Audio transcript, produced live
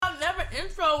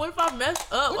intro. What if I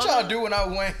messed up? What y'all do when I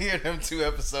went here them 2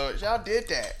 episodes? Y'all did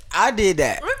that. I did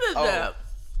that. What is that?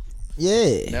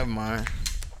 Yeah. Never mind.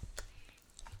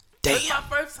 Damn. It's my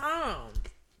first time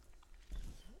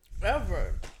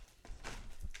ever.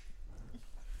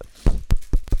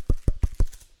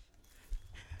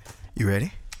 You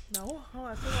ready? No,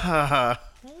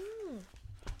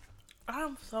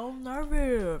 I'm so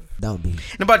nervous. Don't be.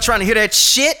 Nobody trying to hear that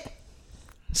shit?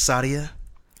 Sadia,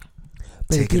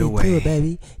 Better take get it into away. it,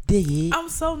 baby. Dig it. I'm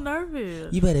so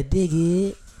nervous. You better dig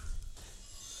it.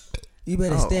 You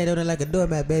better stand on it like a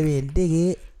doormat, baby, and dig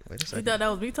it. Wait a You second. thought that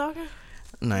was me talking?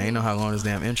 Nah, I ain't know how long this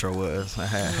damn intro was. I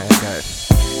had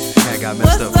got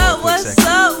messed up for a quick What's second.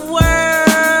 up, world?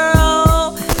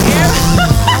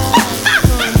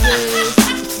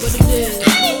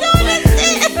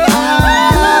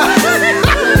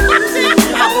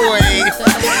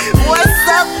 What's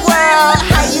up, world?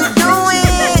 How you doing?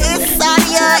 It's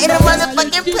Sadia in the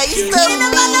motherfucking place to be. In the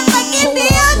motherfucking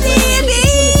building,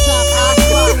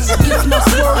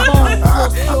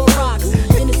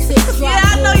 Yeah,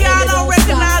 I know y'all don't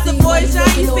recognize the voice. Y'all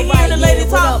used to hear the lady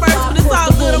talk first, but it's all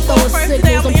good. I'm going first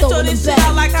today. I'm gonna intro this shit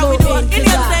out like how we do it any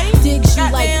other day.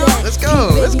 Goddamn. Let's go.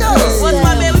 Let's go. What's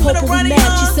my man? We finna run it, you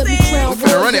know what I'm saying? We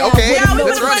finna run it. Okay, Yeah, we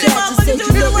let's finna run run it. it, motherfucker. We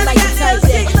finna run it, goddamn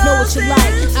shit, you know what you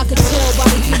like. I can tell by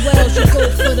the jewels you go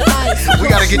for the ice. We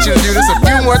gotta get you to do this a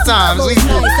few more times. We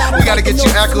gotta get you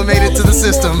acclimated to the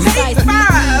system.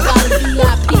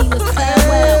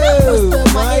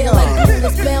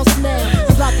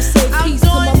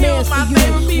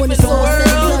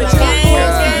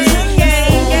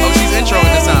 Oh, she's introing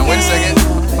this time. Wait a second.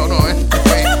 Hold on.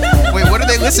 Wait, what are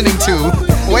they listening to?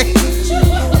 Wait.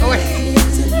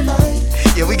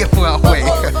 Yeah, we get well. Wait.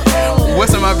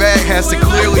 What's in my bag has to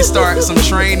clearly start some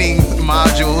training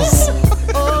modules.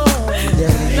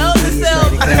 No, to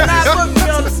self. Do not put me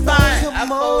on the spot. I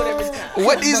fold every time.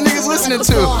 What these niggas listening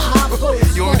to?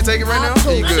 You want me to take it right now?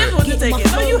 Or you I good? just want to take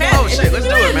it. No, you have Oh shit, let's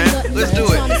do it, man. Let's do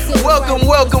it. Welcome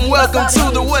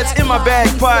to the What's in My Bag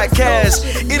podcast.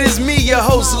 It is me, your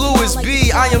host, Louis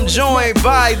B. I am joined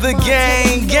by the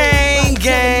gang.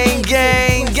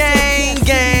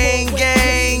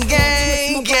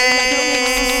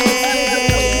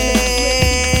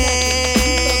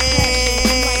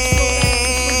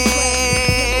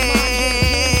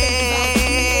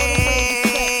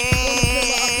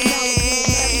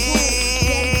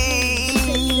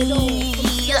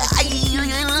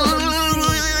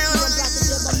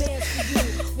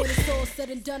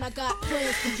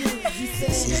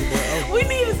 We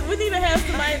need to have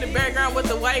somebody in the background with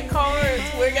the white cards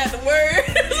where it got the words.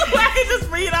 So I can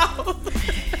just read off.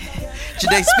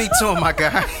 Jade, speak to him, my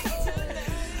guy.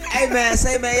 Hey, man,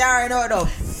 y'all already know it, though.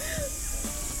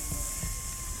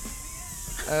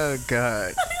 Oh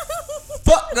God.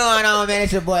 Fuck going on, man?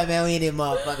 It's your boy, man. We in this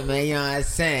motherfucker, man. You know what I'm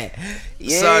saying?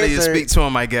 Yeah, Sorry, sir. speak to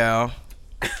him, my gal.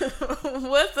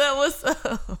 What's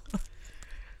up?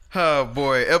 Oh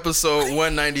boy, episode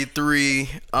 193.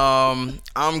 I'm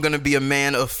gonna be a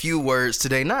man of few words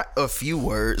today. Not a few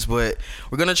words, but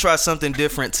we're gonna try something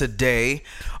different today.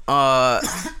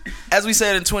 As we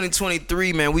said in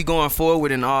 2023, man, we going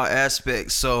forward in all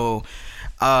aspects. So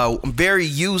I'm very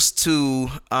used to,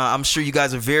 I'm sure you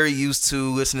guys are very used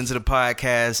to listening to the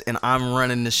podcast, and I'm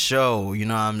running the show. You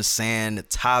know what I'm saying? The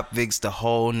topics, the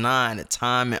whole nine, the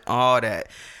time and all that.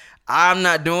 I'm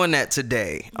not doing that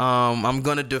today. I'm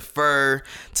going to defer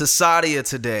to Sadia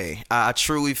today. I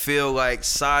truly feel like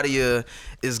Sadia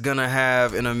is going to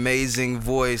have an amazing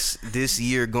voice this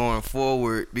year going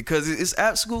forward because it's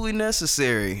absolutely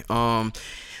necessary.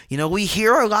 You know, we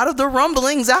hear a lot of the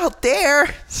rumblings out there.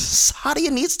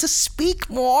 Sadia needs to speak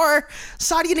more.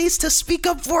 Sadia needs to speak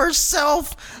up for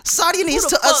herself. Sadia needs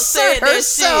to assert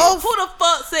herself. Who the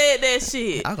fuck said that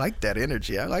shit? I like that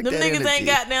energy. I like Them that niggas energy. ain't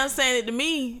got down saying it to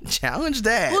me. Challenge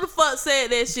that. Who the fuck said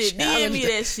that shit? DM me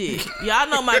that shit. Y'all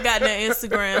know my goddamn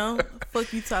Instagram.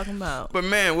 Fuck you talking about? But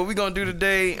man, what we gonna do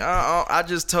today? I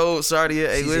just told Sadia,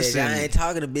 hey, She listen. said, y'all ain't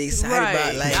talking to Big Side Right.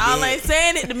 about like Y'all that. ain't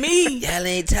saying it to me. Y'all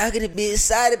ain't talking to Big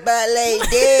Side about like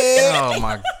that. Oh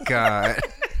my God.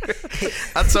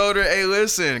 I told her, hey,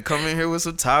 listen, come in here with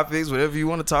some topics, whatever you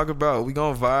want to talk about. We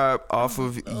gonna vibe off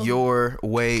of your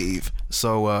wave.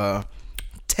 So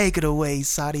take it away,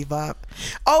 Sadia Vibe.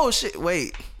 Oh shit,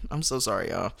 wait. I'm so sorry,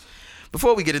 y'all.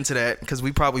 Before we get into that, because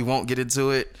we probably won't get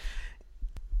into it.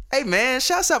 Hey man,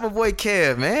 shouts out my boy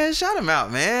Kev, man. Shout him out,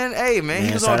 man. Hey man,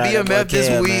 he was on shout out that boy BMF this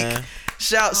Kev, week. man.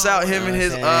 Shouts out him and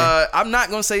his. what I'm saying? I'm not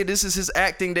gonna say this is his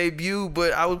acting debut,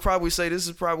 but I would probably say this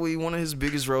is probably one of his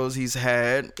biggest roles he's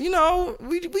had. You know,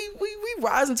 we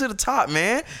rising to the top,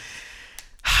 man.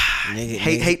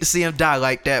 Hate to see him die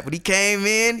like that, but he came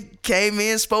in,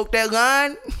 spoke that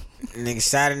line. Nigga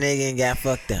shot a nigga and got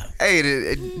fucked up. Hey,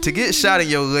 to get shot in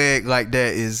your leg like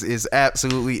that is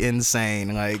absolutely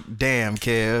insane. Like, damn,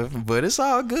 Kev. But it's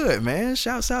all good, man.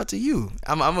 Shouts out to you.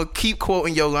 I'm gonna keep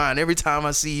quoting your line every time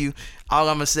I see you. All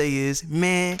I'm gonna say is,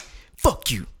 man, fuck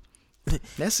you.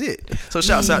 That's it. So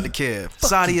shouts out to Kev.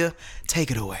 Sadia, take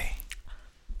it away.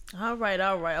 All right.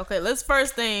 Okay, let's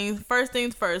first things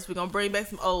first. We're gonna bring back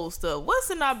some old stuff. What's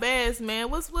in our bags, man?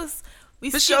 What's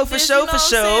For sure.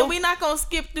 We not gonna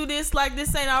skip through this like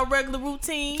this ain't our regular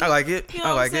routine. I like it. You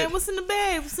know what I'm saying? What's in the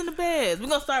bag? We're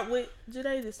gonna start with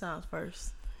Jade this time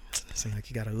first. Seems like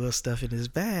you got a little stuff in his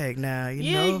bag now. You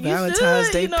Yeah, know, you Valentine's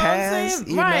should, Day you know what I'm passed. saying?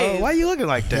 You Right. know, why you looking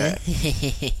like that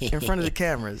in front of the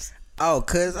cameras? Oh,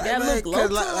 cause That look low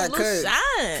to look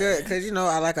shine. cause you know,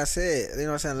 like I said, you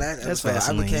know what I'm saying. Last That's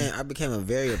episode, Vaseline. I became a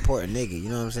very important nigga. You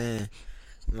know what I'm saying?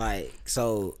 Like,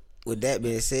 so with that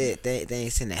being said,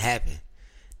 things tend to happen,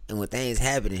 and when things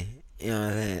happening, you know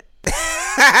what I'm saying.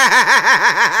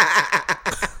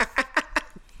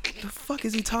 The fuck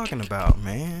is he talking about,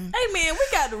 man? Hey man, we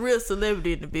got the real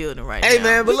celebrity in the building right Hey, now.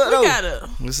 man, but we look, though. gotta.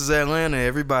 This is Atlanta.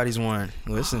 Everybody's one.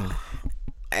 Listen,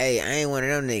 Hey, I ain't one of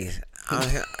them niggas. You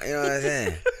know what I'm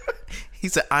saying? he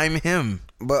said, "I'm him."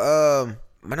 But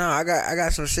no, I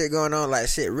got some shit going on. Like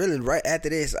shit, really. Right after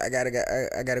this, I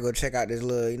gotta go check out this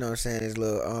little, you know what I'm saying, this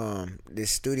little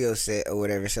this studio set or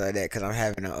whatever shit like that. Cause I'm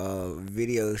having a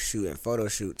video shoot and photo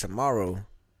shoot tomorrow.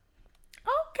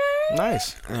 Okay.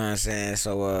 Nice, You know what I'm saying?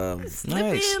 So Slip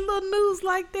nice. in little news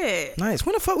like that. nice.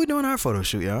 When the fuck we doing our photo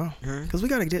shoot, y'all? Cause we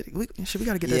gotta get that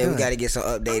yeah, done. we gotta get some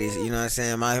updated. You know what I'm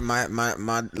saying? My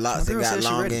locks that girl got said she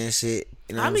longer ready. and shit.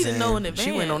 You know I what I'm need saying? to know in advance.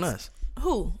 She went on us.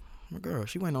 Who? My girl,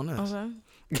 she went on us. Okay.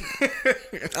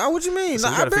 Oh, what you mean? So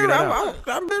we I've gotta figure that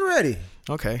I've been ready.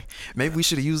 Okay, maybe we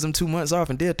should have used them 2 months off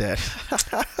and did that.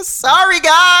 Sorry,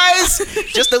 guys,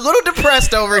 just a little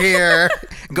depressed over here,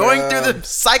 going through the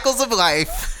cycles of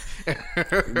life.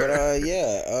 But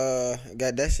yeah,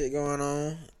 got that shit going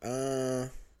on.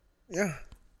 Yeah.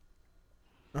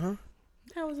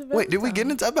 That was a Wait, did we get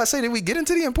into? I'm about to say, did we get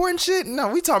into the important shit? No,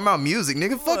 we talking about music,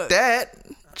 nigga. Fuck What? that.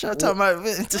 Trying to talk about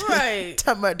Right.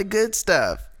 talking about the good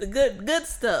stuff. the good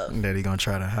stuff? That he gonna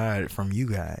try to hide it from you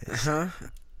guys. Huh?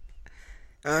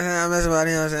 I'm messing about it,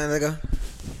 you know what I'm saying? Let go.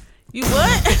 You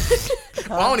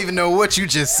what? I don't even know what you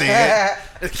just said.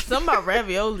 Something about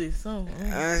ravioli. Something.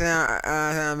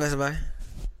 I'm messing about it.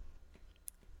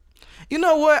 You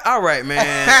know what? All right,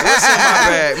 man. What's in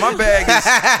my bag?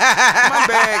 My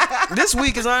bag. This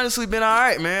week has honestly been all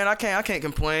right, man. I can't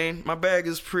complain. My bag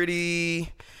is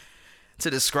pretty. To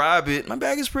describe it, my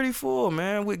bag is pretty full,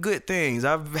 man, with good things.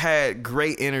 I've had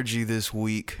great energy this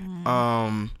week.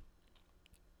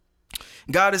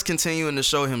 God is continuing to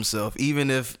show himself, even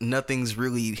if nothing's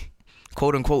really,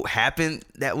 quote unquote, happened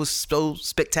that was so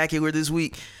spectacular this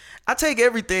week. I take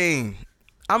everything.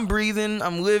 I'm breathing,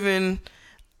 I'm living,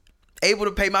 able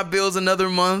to pay my bills another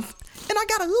month, and I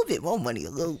got a little bit more money,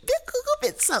 a little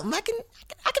bit something. I can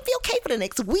be okay for the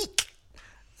next week.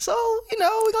 So, you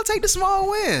know, we're going to take the small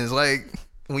wins. Like,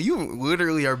 when you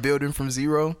literally are building from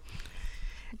zero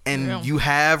and you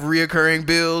have reoccurring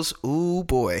bills, ooh,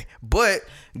 boy. But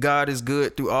God is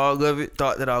good through all of it.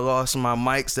 Thought that I lost my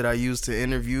mics that I used to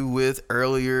interview with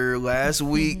earlier last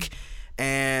week.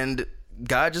 And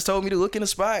God just told me to look in the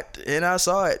spot, and I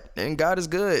saw it. And God is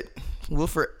good. We'll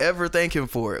forever thank him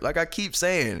for it. Like I keep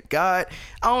saying, God,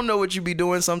 I don't know what you be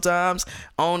doing sometimes.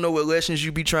 I don't know what lessons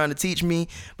you be trying to teach me,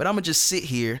 but I'm going to just sit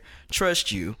here,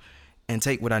 trust you, and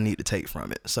take what I need to take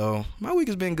from it. So my week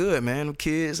has been good, man.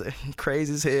 Kids,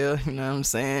 crazy as hell. You know what I'm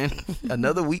saying?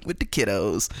 Another week with the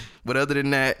kiddos. But other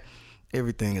than that,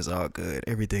 everything is all good.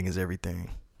 Everything is everything.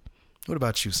 What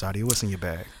about you, Sadia? What's in your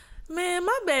bag? Man,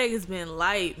 my bag has been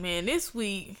light, man. This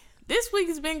week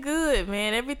has been good,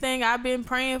 man. Everything I've been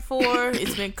praying for,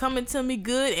 it's been coming to me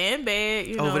good and bad.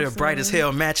 You know Over there, what I'm bright as saying?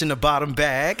 hell, matching the bottom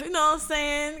bag. You know what I'm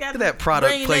saying? Got Look at that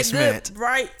product bring placement. That good,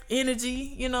 bright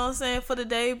energy, you know what I'm saying, for the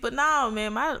day. But no,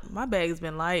 man, my bag has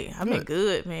been light. I've been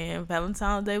good, man.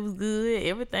 Valentine's Day was good.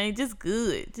 Everything just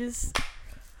good. Just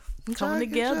coming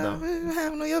together. What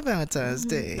happened on your Valentine's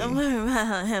Day?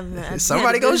 Somebody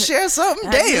Somebody go share something?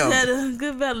 I just Damn. had a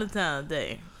good Valentine's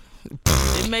Day.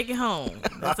 Didn't make it home.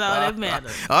 That's all that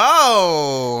matters.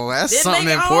 Oh, that's Didn't something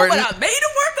make it important. home, but I made it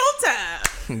work on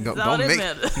time. That's all that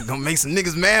matters. Gonna make some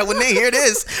niggas mad when they hear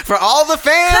this. For all the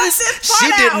fans, this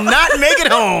part she did out. not make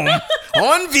it home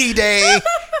on V-Day.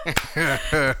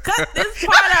 Cut this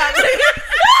part out.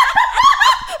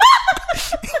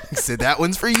 He said that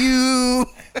one's for you.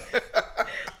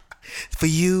 For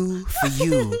you,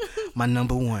 my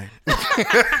number one.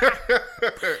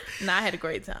 Nah, I had a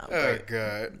great time. Oh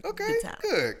God. Okay. Good time.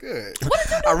 Good.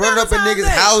 I run up in niggas'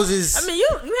 houses. I mean, you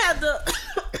had the.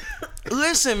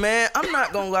 Listen, man, I'm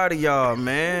not gonna lie to y'all,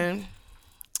 man.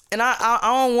 And I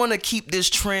don't want to keep this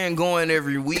trend going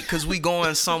every week because we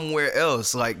going somewhere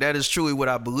else. Like, that is truly what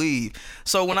I believe.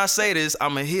 So when I say this,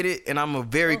 I'm going to hit it and I'm going to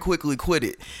very quickly quit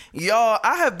it. Y'all,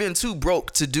 I have been too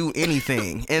broke to do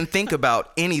anything and think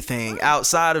about anything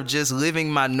outside of just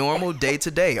living my normal day to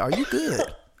day. Are you good?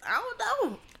 I don't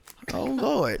know. Oh,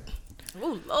 Lord.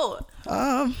 Oh,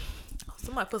 Lord.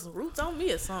 Somebody put some roots on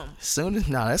me or something.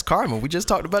 That's karma. We just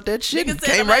talked about that shit. Niggas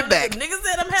Came right back. Niggas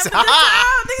said I'm having a good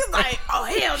time. Niggas like, oh,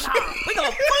 hell no. We gonna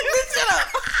fuck this shit up.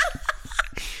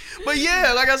 But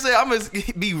yeah, like I said, I'm going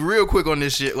to be real quick on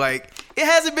this shit. Like, it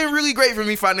hasn't been really great for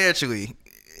me financially.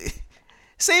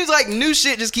 Seems like new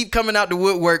shit just keep coming out the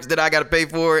woodworks that I got to pay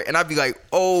for. And I'd be like,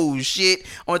 oh, shit.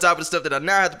 On top of the stuff that I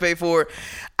now have to pay for.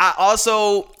 I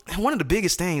also, one of the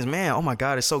biggest things, man, oh my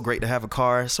God, it's so great to have a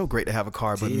car. It's so great to have a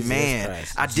car. But Jesus man,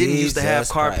 Christ. I didn't used to have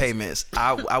car Christ. payments.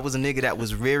 I was a nigga that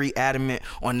was very adamant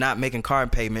on not making car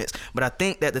payments. But I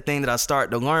think that the thing that I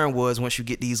started to learn was once you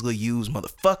get these little used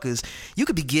motherfuckers, you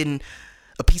could be getting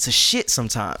a piece of shit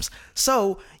sometimes.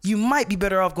 So you might be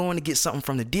better off going to get something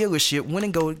from the dealership. When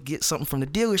and go get something from the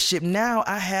dealership, now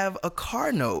I have a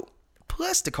car note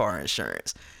plus the car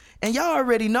insurance. And y'all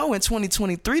already know in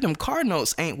 2023, them car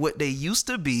notes ain't what they used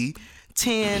to be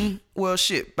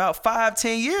about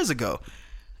 5-10 years ago.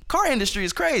 Car industry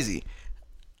is crazy.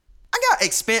 I got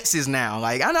expenses now.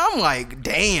 Like, I'm like,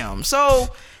 damn. So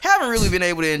haven't really been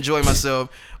able to enjoy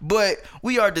myself, but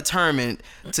we are determined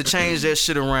to change that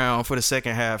shit around for the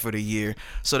second half of the year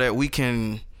so that we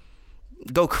can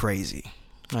go crazy.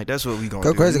 Like, that's what we gonna do.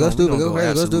 Go crazy, go stupid, gonna go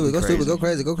crazy, go stupid, absolutely go stupid, go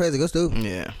crazy, go crazy, go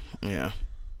stupid. Yeah.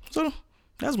 So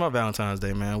that's my Valentine's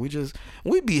Day, man.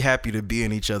 We be happy to be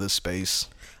in each other's space.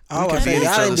 Oh, I say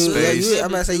y'all didn't do.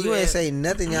 I'm gonna say you ain't say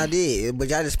nothing y'all did, but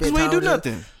y'all just spent time. We ain't do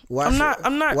nothing. I'm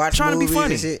not trying to be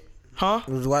funny. Huh?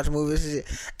 Was watch movies and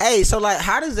shit. Hey, so like,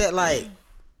 how does that like?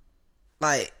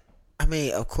 I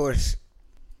mean, of course.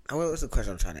 What's the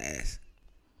question I'm trying to ask?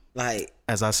 Like,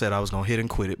 as I said, I was gonna hit and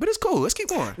quit it, but it's cool. Let's keep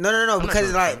going. No,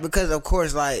 because of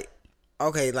course, like,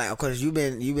 okay, like, of course, you've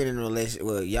been in a relationship.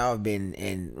 Well, y'all have been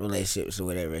in relationships or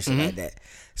whatever, and shit like that.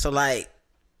 So like,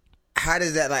 how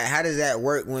does that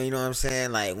work when, you know what I'm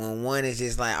saying? Like, when one is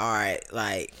just like, all right,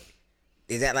 like,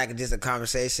 is that like just a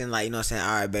conversation? Like, you know what I'm saying?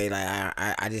 All right, babe, like,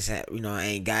 I just, I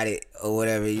ain't got it or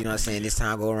whatever, you know what I'm saying? This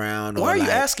time go around. Why are you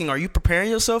asking? Are you preparing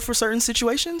yourself for certain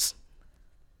situations?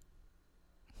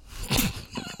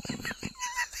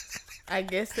 I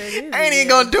guess that is. I ain't even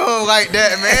gonna do him like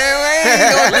that, man. I ain't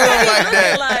gonna do him like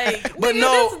that. Like, but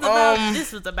nigga, no,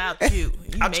 this was about you.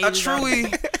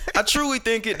 I truly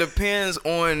think it depends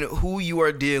on who you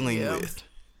are dealing with.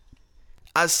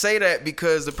 I say that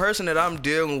because the person that I'm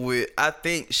dealing with, I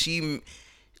think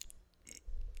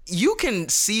you can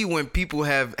see when people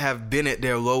have been at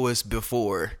their lowest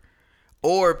before,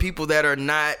 or people that are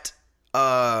not,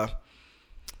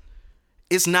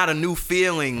 it's not a new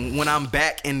feeling when I'm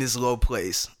back in this low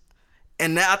place.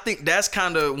 And I think that's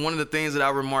kind of one of the things that I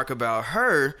remark about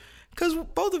her, because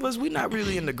both of us, we're not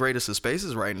really in the greatest of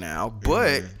spaces right now,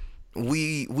 but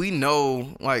we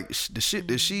know, like, the shit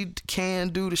that she can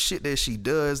do, the shit that she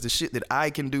does, the shit that I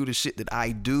can do, the shit that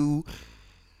I do,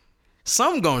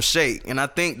 some gonna shake. And I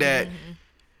think that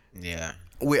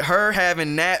with her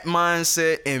having that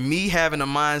mindset and me having a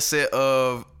mindset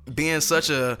of being such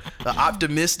a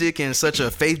optimistic and such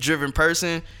a faith-driven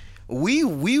person, we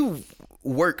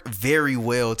work very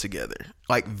well together,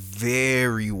 like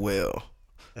very well.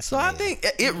 So I think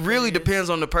it really depends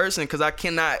on the person, because I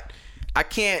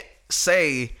can't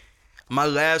say my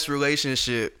last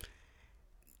relationship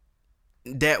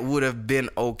that would have been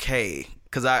okay,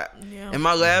 because in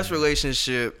my last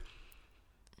relationship,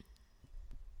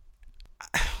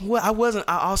 I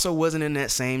also wasn't in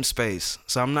that same space,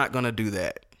 so I'm not gonna do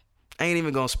that. I ain't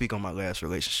even gonna speak on my last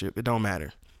relationship. It don't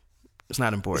matter. It's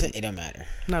not important. It don't matter.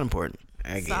 Not important.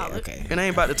 I get it. Okay. And I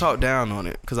ain't about to talk down on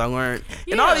it, because I learned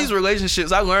in all these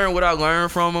relationships, I learned what I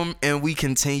learned from them, and we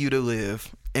continue to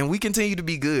live, and we continue to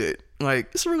be good.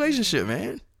 Like, it's a relationship,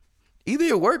 man. Either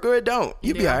it work or it don't.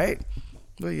 You be all right.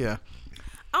 But yeah.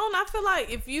 I feel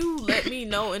like if you let me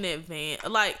know in advance,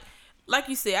 like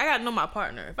you said, I gotta know my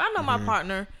partner. If I know my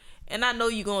partner and I know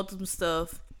you going through some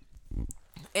stuff,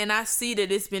 and I see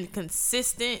that it's been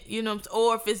consistent, you know,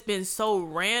 or if it's been so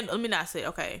random, let me not say,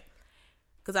 okay,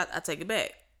 because I take it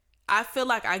back. I feel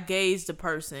like I gauge the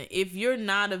person. If you're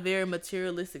not a very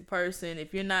materialistic person,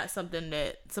 if you're not somebody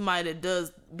that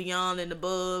does beyond and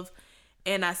above,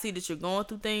 and I see that you're going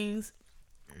through things,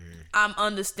 I'm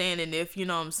understanding if, you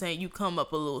know what I'm saying, you come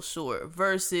up a little short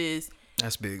versus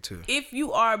That's big too. if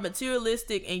you are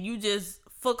materialistic and you just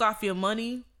fuck off your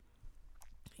money,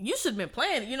 you should have been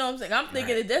planning. You know what I'm saying? I'm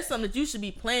thinking that that's something that you should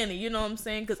be planning. You know what I'm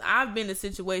saying? Because I've been in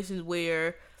situations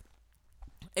where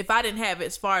if I didn't have it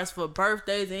as far as for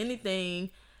birthdays or anything,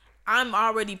 I'm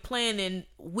already planning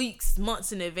weeks,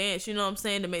 months in advance, you know what I'm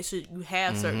saying, to make sure you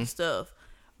have certain stuff.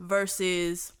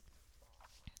 Versus,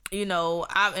 you know,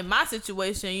 in my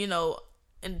situation, you know,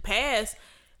 in the past,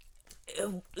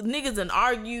 niggas done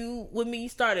argue with me,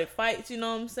 started fights, you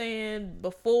know what I'm saying,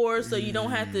 before, so you don't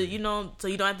have to, you know, so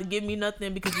you don't have to give me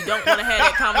nothing because you don't want to have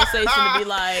that conversation to be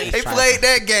like, They played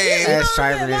that game. That's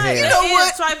trifling as hell. You know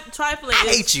what? Trifling. I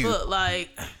hate you. Like,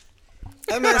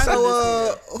 Hey man,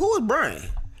 so who was Brian?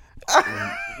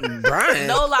 Brian.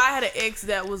 no lie, I had an ex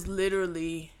that was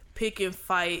literally picking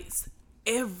fights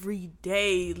every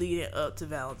day leading up to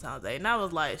Valentine's Day, and I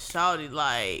was like, shawty,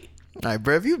 like, Like,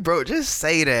 bro, if you broke, just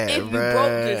say that, if you bro.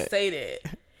 broke, just say that.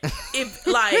 If,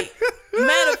 like,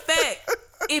 matter of fact,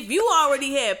 if you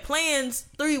already had plans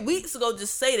 3 weeks ago,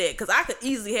 just say that, because I could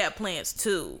easily have plans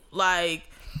too. Like,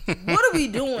 what are we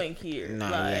doing here? No,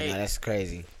 like, no, that's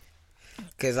crazy.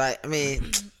 Cause I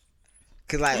mean,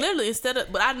 cause like literally,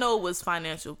 but I know it was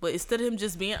financial, but instead of him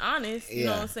just being honest, you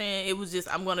know Yeah. what I'm saying, it was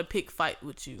just, I'm gonna pick fight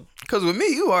with you. Because with me,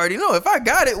 you already know. If I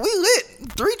got it, we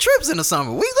lit. 3 trips in the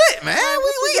summer. We lit, man.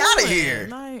 We out of here.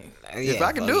 Like, If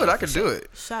I can do it, I can do it.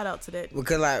 shout out to that.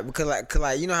 Because like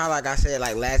you know how like I said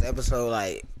like last episode,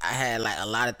 like I had like a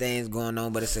lot of things going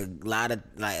on, but it's a good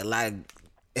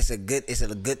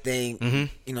thing.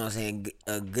 You know what I'm saying?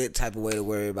 A good type of way to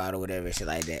worry about or whatever, shit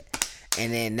like that.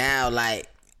 And then now like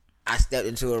I stepped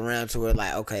into a realm to where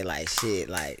like, okay, like shit,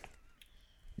 like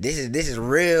this is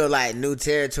real like new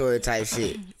territory type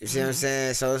shit. You see what I'm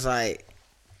saying? So it's like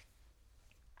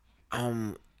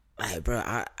like bro,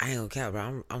 I ain't gonna count,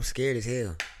 bro. I'm scared as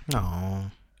hell. No.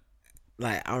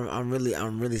 Like I'm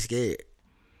really scared.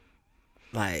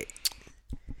 Like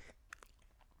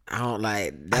I don't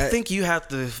like that. I think you have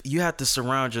to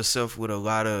surround yourself with a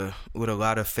lot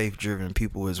of faith driven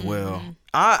people as well.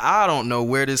 I don't know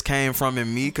where this came from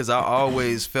in me because I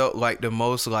always felt like the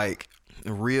most like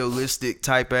realistic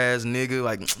type ass nigga.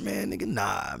 Like, man,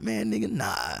 nigga,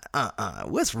 nah.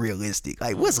 What's realistic?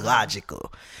 Like, what's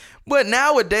logical? But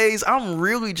nowadays, I'm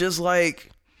really just like,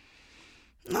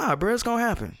 nah, bro, it's gonna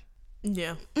happen.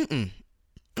 Yeah.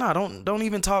 Nah, don't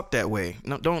even talk that way.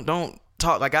 No, don't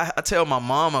talk. Like I tell my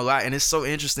mom a lot, and it's so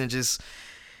interesting. Just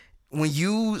when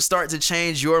you start to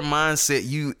change your mindset,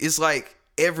 it's like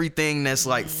everything that's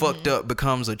like fucked up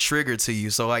becomes a trigger to you.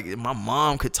 So like my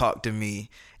mom could talk to me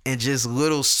and just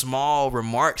little small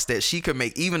remarks that she could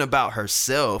make even about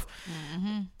herself.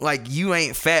 Like, you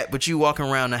ain't fat, but you walking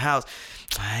around the house,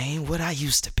 I ain't what I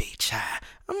used to be, child.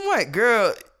 I'm like,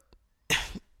 girl,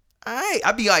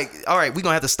 I'd be like, all right, we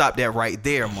gonna have to stop that right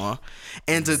there, ma.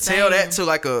 And to tell that to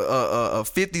like a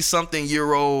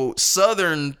 50-something-year-old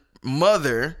Southern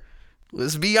mother,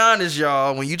 let's be honest,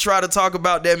 y'all. When you try to talk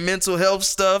about that mental health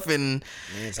stuff, and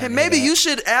maybe you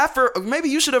should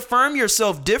affirm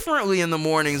yourself differently in the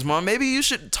mornings, mom. Maybe you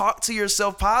should talk to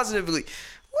yourself positively.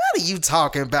 What are you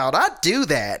talking about? I do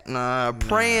that.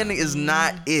 Praying is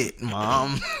not it,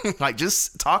 mom. Like,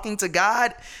 just talking to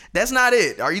God, that's not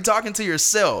it. Are you talking to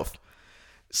yourself?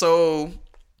 So,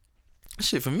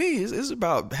 shit, for me, it's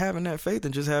about having that faith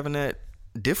and just having that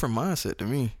different mindset to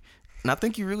me. And I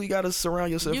think you really got to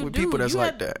surround yourself with people that's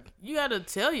like that. You got to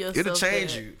tell yourself It'll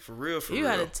change that. you, for real, You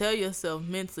got to tell yourself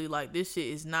mentally, like, this shit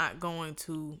is not going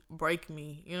to break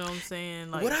me. You know what I'm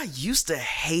saying? Like, what I used to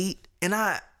hate, and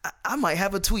I might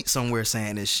have a tweet somewhere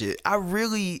saying this shit. I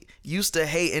really used to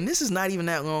hate, and this is not even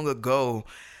that long ago,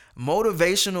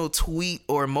 motivational tweet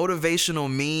or motivational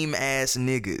meme ass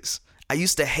niggas. I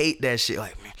used to hate that shit.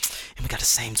 Like, man, we got the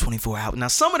same 24 hours. Now,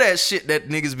 some of that shit that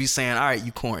niggas be saying, all right,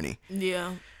 you corny.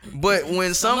 yeah. But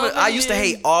when I used to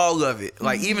hate all of it.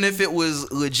 Like, even if it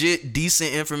was legit,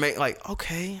 decent information, like,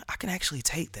 okay, I can actually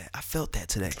take that. I felt that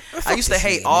today. I used to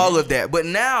hate all of that. But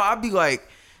now I be like,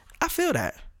 I feel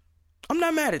that. I'm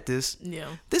not mad at this. Yeah.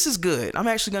 This is good. I'm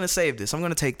actually going to save this. I'm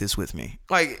going to take this with me.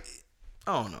 Like,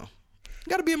 I don't know.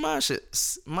 Got to be a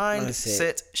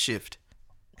mindset shift.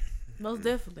 Most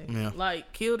definitely. Yeah.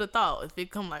 Like, kill the thought. If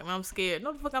it come like, I'm scared.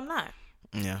 No, the fuck I'm not.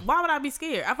 Yeah. Why would I be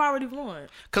scared? I've already won.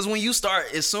 Because when you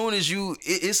start, as soon as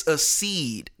it's a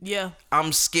seed. Yeah.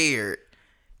 I'm scared.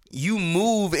 You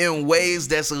move in ways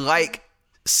that's like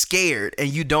scared and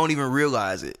you don't even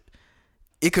realize it.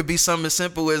 It could be something as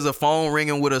simple as a phone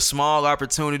ringing with a small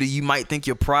opportunity. You might think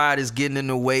your pride is getting in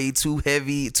the way, too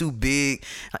heavy, too big.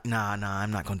 Nah,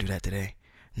 I'm not going to do that today.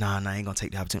 Nah, I ain't gonna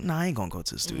take the opportunity. Nah, I ain't gonna go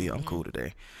to the studio. I'm cool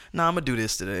today. Nah, I'm gonna do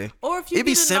this today. Or if you It'd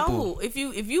be get a simple. no,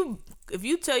 if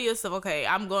you tell yourself, okay,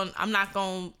 I'm not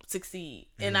gonna succeed,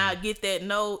 and I get that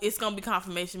no, it's gonna be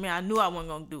confirmation. Man, I knew I wasn't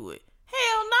gonna do it.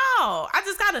 Hell no, I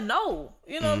just gotta know.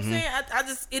 You know what I'm saying?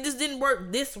 It just didn't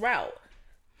work this route.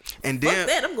 And Fuck then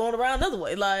that, I'm going around another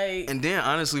way. Like, and then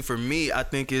honestly for me, I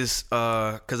think it's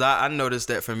because I noticed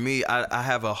that for me, I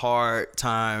have a hard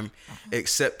time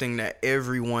accepting that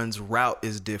everyone's route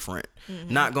is different.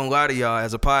 Not gonna lie to y'all,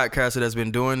 as a podcaster that's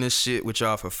been doing this shit with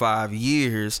y'all for 5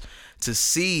 years, to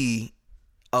see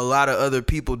a lot of other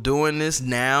people doing this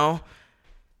now,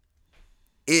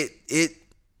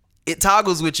 it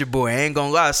toggles with your boy. I ain't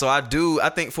gonna lie. So I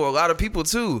think for a lot of people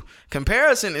too,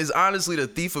 comparison is honestly the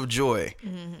thief of joy.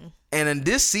 And in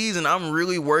this season, I'm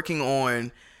really working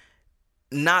on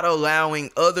not allowing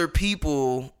other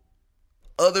people's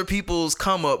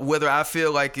come up, whether I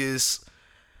feel like it's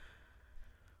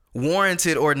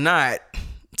warranted or not,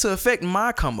 to affect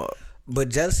my come up. But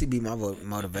jealousy be my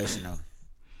motivation though.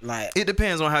 Like, It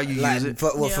depends on how you use it.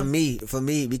 For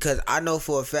me, because I know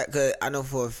for a fact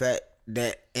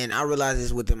that, and I realize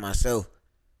this within myself,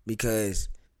 because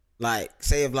like,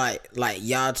 say if like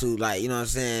y'all two, like, you know what I'm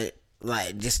saying,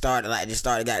 like just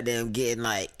started goddamn getting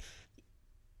like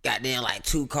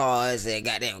 2 cars and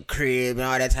goddamn crib and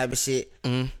all that type of shit.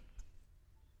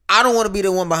 I don't want to be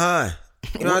the one behind.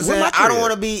 You know what I'm saying? I don't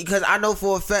want to be, because I know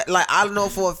for a fact, you know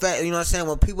what I'm saying,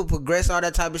 when people progress, all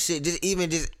that type of shit, just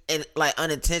like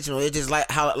unintentional, it's just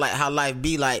like how life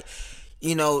be, like,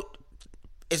 you know,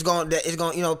 it's going,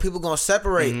 you know, people gonna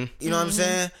separate. You know what I'm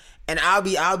saying? And I'll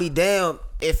be damned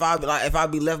if I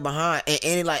be left behind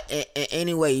in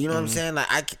any way. You know what I'm saying? Like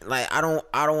I don't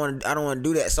want to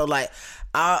do that. So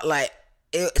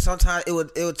sometimes it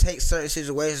would take certain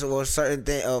situations or certain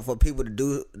thing for people to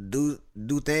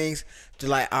do things to,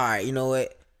 like, all right, you know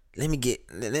what? Let me get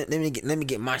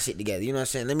my shit together. You know what I'm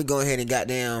saying? Let me go ahead and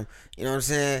goddamn, you know what I'm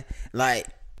saying? Like,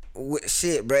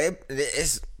 shit, bro.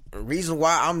 It's the reason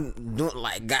why I'm doing,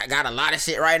 like, got a lot of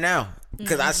shit right now,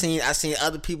 because I seen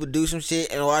other people do some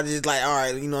shit, and I just like, all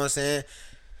right, you know what I'm saying?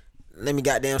 Let me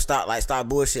goddamn stop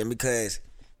bullshitting, because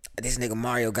this nigga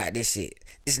Mario got this shit.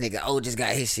 This nigga O just got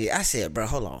his shit. I said, bro,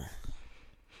 hold on.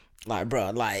 Like,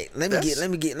 bro, like, let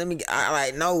me get. I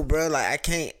like, no, bro, like,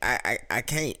 I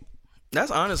can't.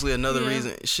 That's honestly another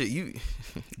reason. Shit,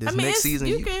 next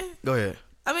season, go ahead.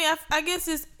 I mean, I guess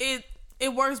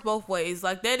it works both ways.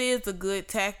 Like, that is a good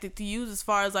tactic to use, as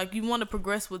far as, like, you want to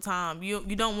progress with time. You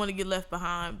don't want to get left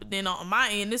behind. But then on my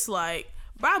end, it's like,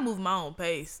 bro, I move my own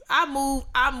pace. I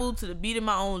move to the beat of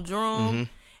my own drum,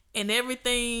 and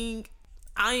everything.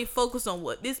 I ain't focused on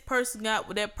what this person got,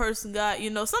 what that person got. You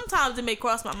know, sometimes it may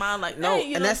cross my mind, like, no, hey,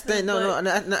 you and know, that's the thing. No, and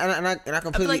I completely.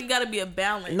 I feel like you gotta be a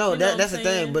balance. No, you know that's the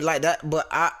thing. But like that, but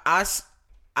I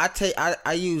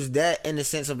use that in the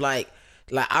sense of like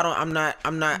I'm not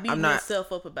beating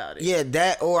myself up about it. Yeah,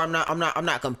 that, or I'm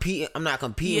not competing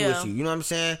with you. You know what I'm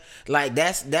saying? Like,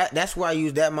 that's why I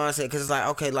use that mindset, because it's like,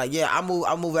 okay, like, yeah, I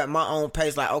move at my own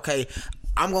pace. Like, okay,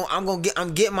 I'm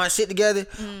getting my shit together,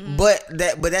 but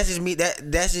that's just me.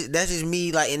 That's just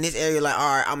me. Like, in this area, like,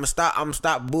 all right, I'm gonna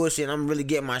stop bullshit. I'm really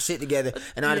getting my shit together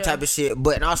and all that type of shit.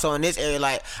 But and also in this area,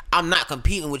 like, I'm not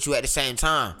competing with you at the same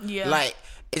time. Yeah, like,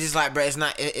 it's just like, bro, it's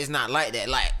not like that.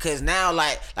 Like, cause now,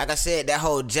 like I said, that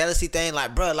whole jealousy thing,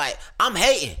 like, bro, like, I'm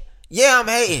hating. Yeah, I'm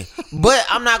hating, but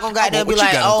I'm not gonna goddamn be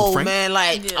like, oh man,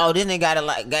 like, oh, this nigga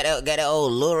got that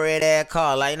old little red ass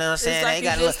car, like, you know what I'm saying? It's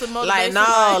like, just a like,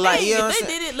 no, like, hey, you know if what I'm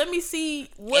they did it, let me see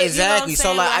what, exactly. You know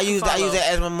what I'm so like, I use that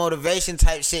as my motivation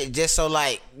type shit, just so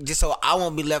I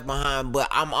won't be left behind, but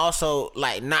I'm also,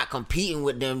 like, not competing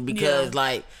with them, because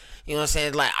like, you know what I'm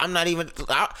saying? Like, I'm not even.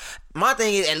 My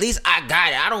thing is, at least I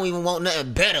got it. I don't even want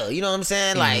nothing better. You know what I'm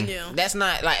saying? Like, that's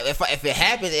not, like, if it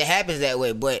happens that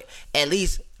way. But at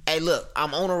least, hey, look,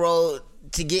 I'm on the road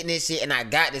to getting this shit, and I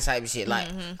got this type of shit. Like,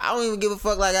 I don't even give a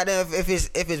fuck, like, if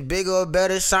it's bigger or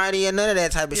better, shiny, or none of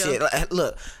that type of shit. Like,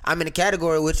 look, I'm in the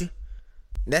category with you.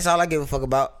 That's all I give a fuck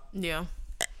about. Yeah.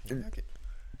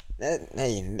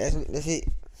 That's it.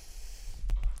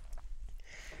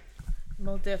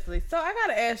 Most definitely. So I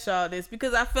gotta ask y'all this,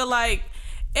 because I feel like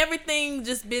everything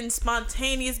just been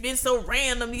spontaneous, been so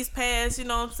random these past, you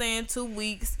know what I'm saying, 2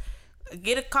 weeks.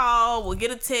 Get a call, we'll get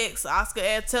a text, Oscar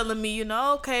Ad telling me, you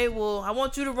know, okay, well, I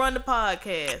want you to run the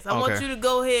podcast. I want you to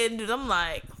go ahead and do it. I'm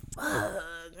like, fuck,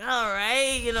 all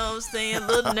right, you know what I'm saying, a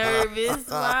little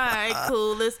nervous. All right,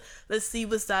 cool. Let's see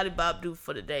what Sadie Bob do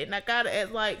for the day. And I gotta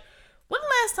ask, like, when the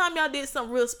last time y'all did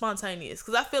something real spontaneous?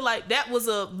 Because I feel like that was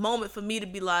a moment for me to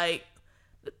be like,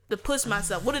 to push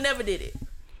myself. Would have never did it.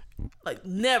 Like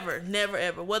never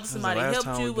ever. Whether somebody last helped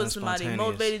time you, we've whether been somebody spontaneous?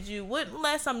 motivated you. What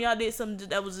last time y'all did something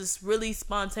that was just really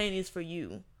spontaneous for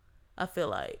you? I feel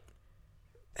like.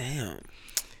 Damn.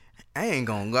 I ain't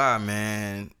gonna lie,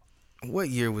 man. What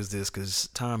year was this? Because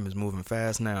time is moving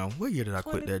fast now. What year did I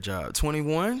quit that job?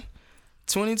 21?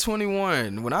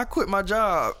 2021. When I quit my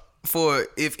job,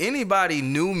 if anybody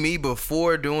knew me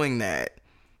before doing that,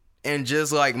 and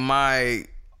just like my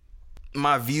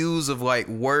views of like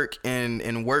work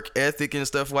and work ethic and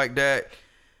stuff like that,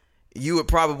 you would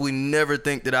probably never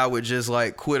think that I would just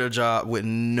like quit a job with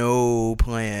no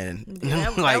plan.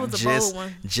 Yeah, that like was a bold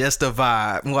one. just a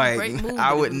vibe. Great Like move, I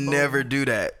but it would was a bold never one. do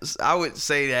that. I would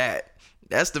say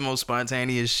that's the most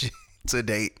spontaneous shit to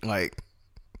date. Like,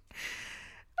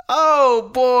 oh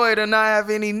boy, to not have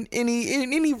any real.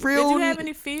 Did you have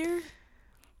any fear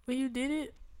when you did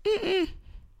it?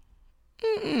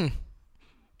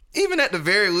 Even at the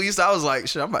very least, I was like,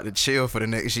 shit, I'm about to chill for the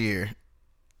next year.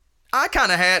 I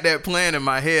kind of had that plan in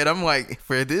my head. I'm like,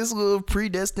 for this little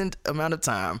predestined amount of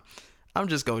time, I'm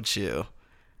just going to chill.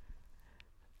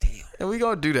 Damn. And we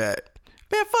going to do that.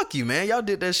 Man, fuck you, man. Y'all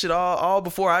did that shit all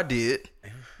before I did.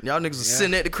 Y'all niggas was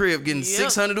sitting at the crib getting Yep.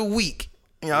 $600 a week.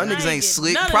 Y'all I niggas ain't ain't getting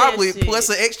slick. none of Probably that shit. plus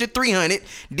an extra $300.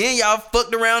 Then y'all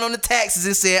fucked around on the taxes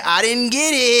and said, I didn't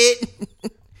get it.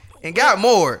 And got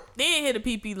more. Then hit a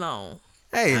PP loan.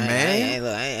 Hey, man.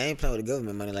 I ain't playing with the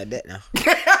government money like that now.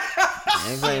 I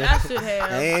ain't playing. I should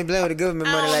have. I ain't playing with the government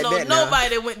money I like don't that know now.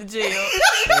 nobody that went to jail.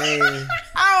 Hey,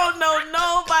 I don't know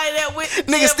nobody that went to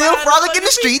jail. Niggas still behind frolic in the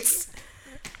fucking streets.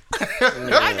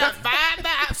 I got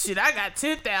 5,000. Shit, I got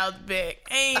 10,000 back.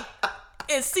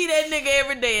 And see that nigga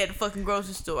every day at the fucking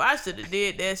grocery store. I should have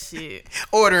did that shit.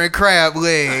 Ordering crab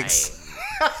legs.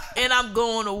 And I'm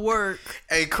going to work.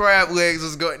 Hey, crab legs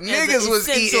was good. As Niggas an was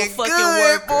essential eating fucking good,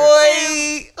 worker.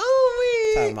 boy.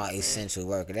 talking Ooh-wee. about essential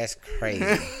worker. That's crazy.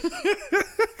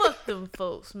 Fuck them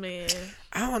folks, man.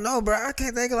 I don't know, bro. I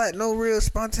can't think of like no real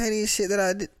spontaneous shit that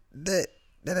I did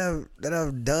that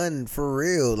I've done for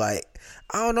real. Like,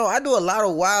 I don't know. I do a lot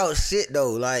of wild shit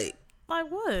though. Like,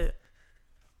 Like what?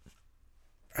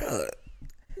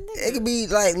 it could be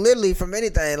like literally from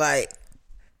anything. Like,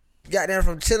 goddamn,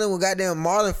 from chilling with goddamn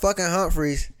Marlon fucking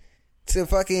Humphreys to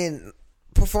fucking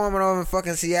performing over in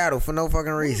fucking Seattle for no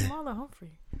fucking reason. Marlon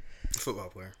Humphrey. Football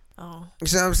player. Oh. You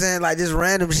see what I'm saying? Like, just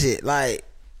random shit. Like,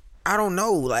 I don't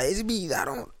know. Like, it'd be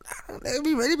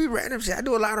random shit. I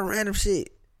do a lot of random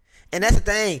shit. And that's the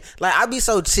thing. Like, I be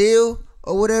so chill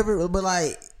or whatever, but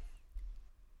I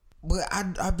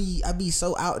be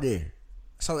so out there.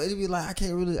 So it'd be like I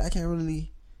can't really like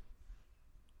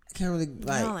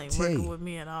Y'all ain't tell working you. with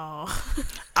me at all.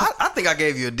 I think I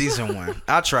gave you a decent one.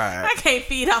 I tried. I can't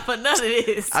feed off of none of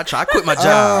this. I tried. I quit my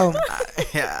job.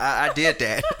 I did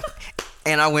that.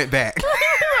 And I went back.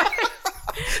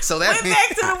 So that Went back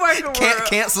to the working world.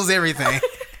 cancels everything.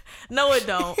 No, it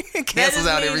don't. Cancels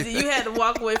that out just means everything. that you had to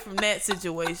walk away from that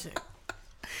situation.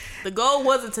 The goal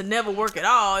wasn't to never work at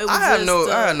all. It was I had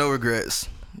just no regrets.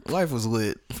 Life was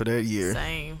lit for that year.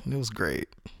 same. It was great.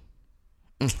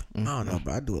 I don't know,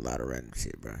 but I do a lot of random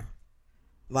shit, bro.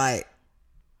 Like,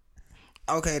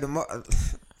 okay, the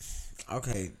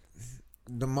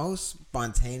most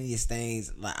spontaneous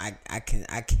things like I can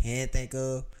think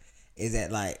of is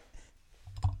that like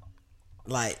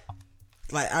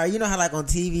you know how like on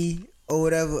TV or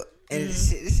whatever, and this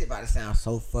shit about to sound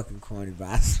so fucking corny, but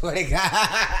I swear to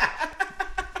God.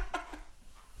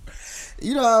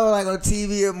 You know how like on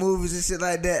TV or movies and shit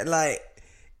like that, like,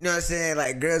 you know what I'm saying?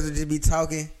 Like, girls would just be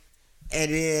talking,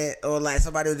 and then, or like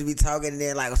somebody would just be talking, and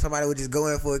then like somebody would just go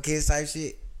in for a kiss type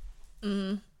shit.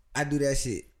 I do that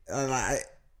shit.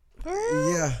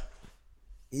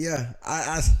 Yeah.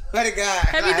 I swear to God.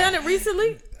 Have you done it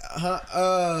recently?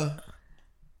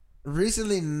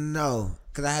 Recently, no,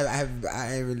 cause I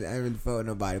ain't really fought with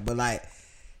nobody, but like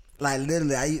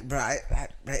literally, I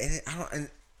don't,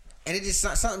 and it just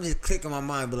something just click in my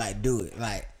mind, but like do it,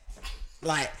 like,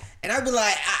 and I'd be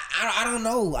like, I don't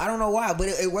know why, but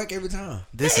it work every time.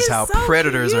 This That is is how so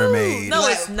predators are cute. made. No,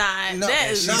 Like, it's not. no, That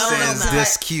is no, She no, says no,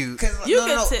 this like- cute. Cause You no,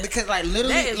 can no, tell- because like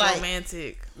literally, That is like,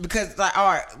 romantic. because like all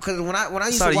right, because when I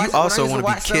used Sorry, to watch, you also want to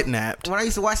wanna be kidnapped. When I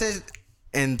used to watch that,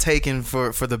 And taken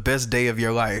for the best day of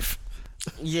your life.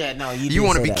 yeah, no, You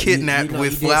want to be kidnapped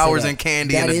with flowers and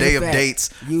candy and a day of dates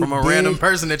from a random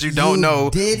person that you don't know,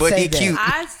 but he cute.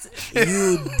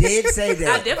 You did say I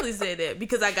that. definitely said that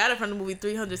because I got it from the movie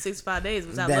 365 Days,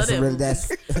 which I love That's that really movie.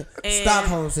 that's And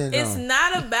Stockholm syndrome. It's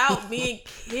not about being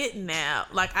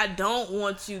kidnapped. Like, I don't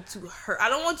want you to hurt. I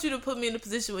don't want you to put me in a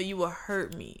position where you will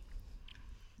hurt me.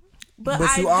 But But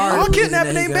I you do. are- All Reason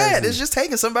kidnapping that he ain't could hurt bad. you. It's just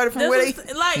taking somebody from That's where what they I'm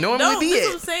saying, like, normally no, be that's at.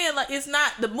 what I'm saying. Like, it's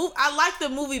not the movie. I like the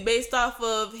movie based off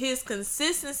of his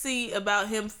consistency about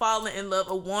him falling in love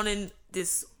or wanting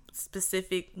this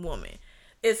specific woman.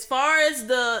 As far as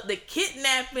the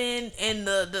kidnapping and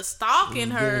the stalking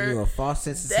Giving her, you a false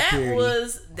sense of that security.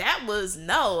 was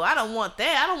no. I don't want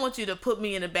that. I don't want you to put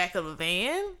me in the back of a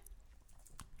van.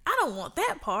 I don't want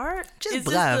that part. Just It's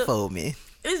blindfold me.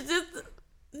 It's just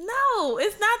no.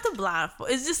 It's not the blindfold.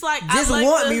 It's just like Just I like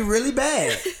want the, me really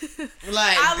bad.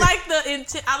 Like I like the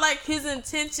intent. I like his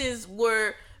intentions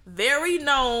were very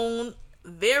known,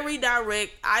 very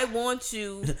direct. I want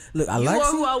you. Look, I You like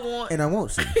are you, who I want. and I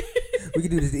want you. We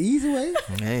can do this the easy way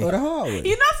Hey. or the hard way.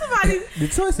 You know somebody. The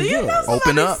choice Do is you know yours. somebody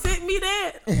Open up. sent me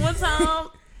that one time?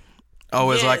 Oh,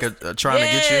 it's Yes. like a trying to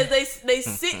get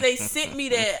you. They sent me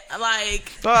that like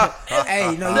Hey, no,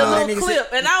 the you know that little nigga clip,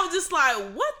 said. and I was just like,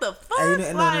 "What the fuck?" Hey, you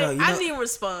know- like, no, you I know- didn't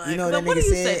respond. You know what So that what nigga do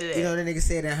you say to said? that? You know what that nigga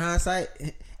said in hindsight?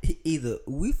 Either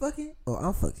we fucking or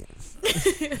I'm fucking.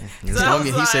 It's So I gonna-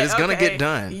 was he said it's gonna okay, get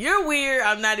done. You're weird.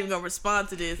 I'm not even gonna respond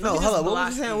to this. Let No, me hold just up. What block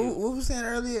was you saying? you. What was you saying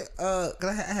earlier?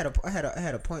 Cause I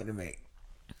had a point to make.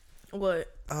 What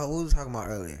What was we talking about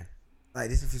earlier? Like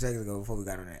just a few seconds ago before we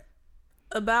got on that.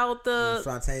 about the?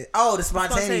 Spontaneous. Oh, the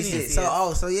spontaneous shit. Spontaneous, So,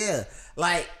 yes. so yeah,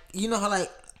 like you know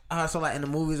how so like in the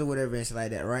movies or whatever and shit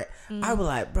like that, right? I was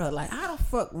like, bro, like how the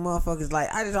fuck motherfuckers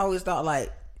like? I just always thought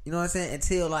like, you know what I'm saying?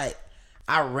 Until like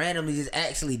I randomly just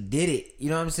actually did it. You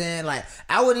know what I'm saying? Like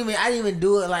I didn't even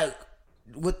do it like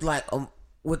with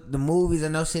the movies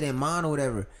and no shit in mind or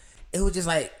whatever. It was just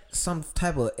like some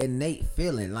type of innate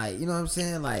feeling, like you know what I'm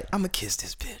saying? Like I'm gonna kiss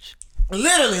this bitch.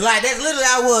 literally, like that's literally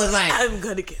I was like. I'm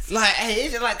gonna kiss. Like, hey,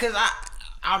 it's just like, cause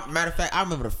matter of fact, I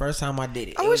remember the first time I did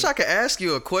it. I wish I could ask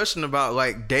you a question about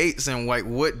like dates and like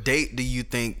what date do you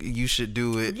think you should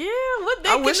do it? Yeah, what?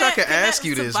 I wish I could ask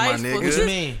you this, my nigga. What you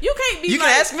mean? You can't be. You like,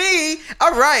 can ask me.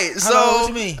 All right. So Hold on, what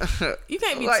you mean? You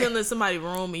can't be Like- chilling in somebody's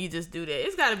room and you just do that.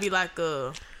 It's got to be like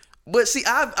a. But see,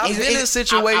 I've been in a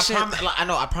situation.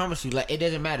 I promise you, like it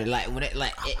doesn't matter. Like when it,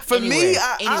 like For me,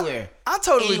 anywhere. I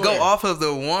totally Anywhere. go off of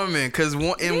the woman because in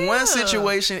Yeah. one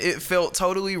situation it felt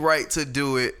totally right to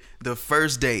do it the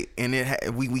first date and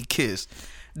we kissed.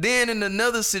 Then in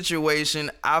another situation,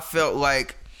 I felt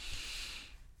like,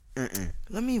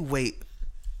 let me wait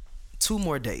 2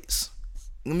 more dates.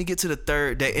 Let me get to the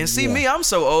 3rd date. And see, Yeah. me, I'm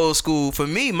so old school. For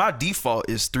me, my default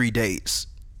is 3 dates.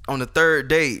 On the 3rd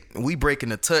date, we breaking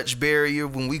the touch barrier.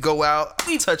 When we go out,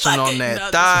 I'm touching on fucking that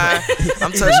nuts. thigh.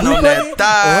 I'm touching on that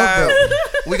thigh. Okay.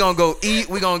 We gonna go eat.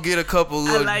 We gonna get a couple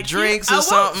little like drinks you. or I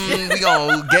want something. We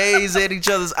gonna gaze at each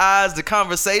other's eyes. The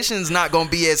conversation's not gonna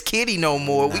be as kiddie no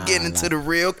more. We getting into the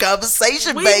real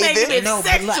conversation, We making baby. it No, but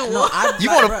sexual. You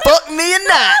wanna fuck me or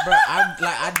not? Bro,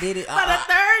 I did it. By the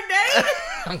third date.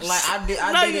 Like I did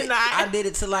No, it. you're not. I did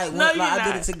it to like, No, like you're I did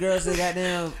not. it to girls that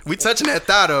goddamn. We touching that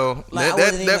thigh though. Like that I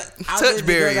wasn't even, that I did it touch to girls I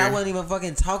barrier. wasn't even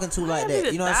fucking talking to like did that.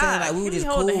 it You know what I'm saying? thigh. Like we were Can just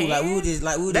you hold cool. the Like we were hand? just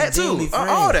That genuinely too.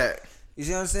 friends. All that. You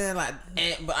see what I'm saying? Like,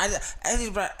 but I just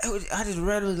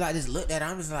randomly like just looked at her.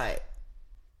 I'm just like,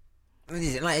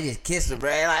 I just kissed her,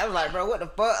 bro. Like I was like, bro, what the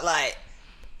fuck? Like,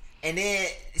 and then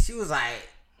she was like,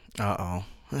 Uh-oh.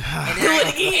 and then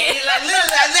like literally, that's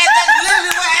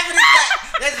literally what happened.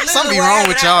 That's literally Something what wrong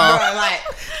happened, with y'all. bro. Like,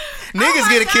 Niggas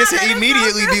get a kiss and God,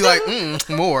 immediately be like,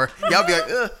 more. Y'all be like,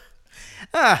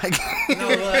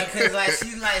 no, cause like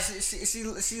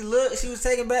she looked, she was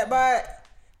taken back by it,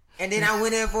 and then I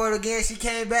went in for it again. She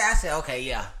came back. I said, okay,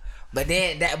 yeah. But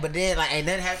then like ain't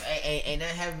nothing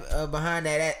happen behind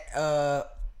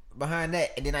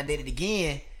that, and then I did it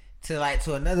again to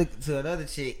another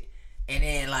chick, and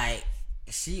then like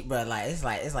she, bro, like it's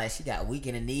like she got weak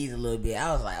in the knees a little bit.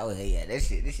 I was like, oh yeah, this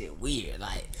shit weird,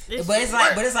 like, This but shit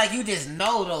it's like you just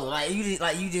know though, like you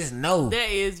just know.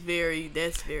 That's very.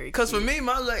 Because for cute. me,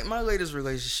 my latest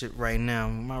relationship right now,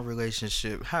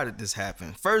 how did this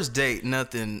happen? First date,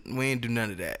 nothing. We ain't do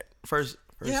none of that. First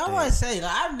Yeah, I date. want to say,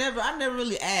 like, I never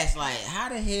really asked, like, how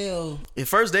the hell? At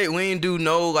first date, we ain't do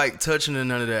no like touching or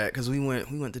none of that because we went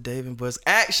to Dave and Buster's.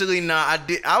 Actually, nah,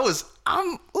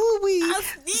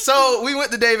 So we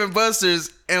went to Dave and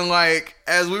Buster's, and like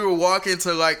as we were walking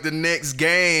to like the next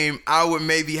game, I would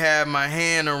maybe have my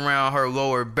hand around her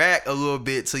lower back a little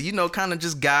bit to kind of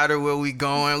just guide her where we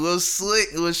going, a little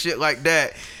slick, little shit like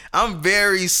that. I'm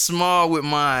very small with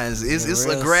mine. It's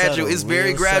real a gradual. subtle, It's very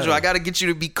real gradual. subtle. I gotta get you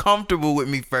to be comfortable with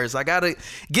me first. I gotta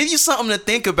give you something to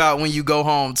think about when you go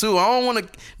home too. I don't want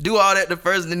to do all that the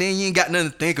first, and then you ain't got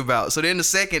nothing to think about. So then the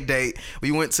second date,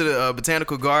 we went to the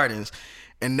Botanical Gardens,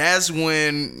 and that's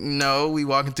when we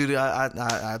walking through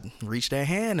I reached that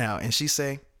hand out, and she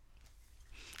say,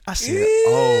 I said,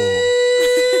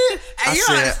 oh. And you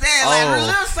said, understand, like,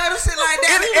 little subtle shit like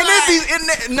that.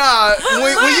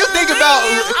 When you think about,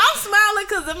 I'm smiling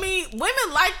because I mean,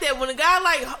 women like that when a guy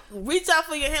like reach out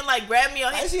for your hand, like grab me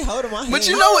your Why hand. she holding my hand? but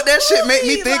you know what that shit make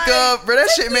me Ooh, think like, of, bro? That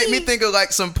shit take make me me. think of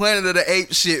like some Planet of the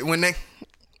Apes shit when they.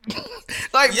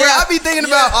 Like, bro, Yeah, I be thinking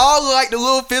about all like the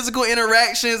little physical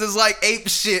interactions is like ape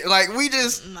shit. Like we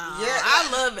just, Nah, Yeah. I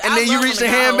love it. and I then you love reach when the a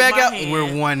guy hand hold back my out. hand.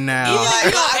 We're one now. Even if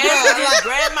you don't Like, ever like- just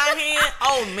grab my hand,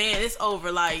 oh man, it's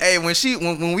over. Like, Hey,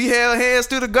 when we held hands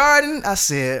through the garden, I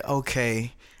said,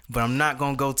 okay, but I'm not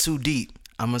gonna go too deep.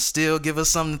 I'm gonna still give her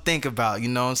something to think about. You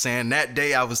know what I'm saying? That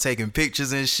day I was taking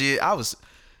pictures and shit. I was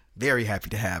very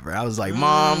happy to have her. I was like,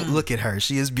 Mom, look at her.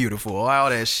 She is beautiful. All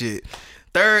that shit.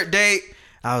 Third date,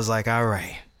 I was like, all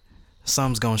right,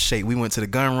 something's gonna shake. We went to the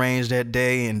gun range that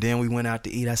day and then we went out to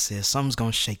eat. I said, something's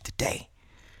gonna shake today.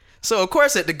 So of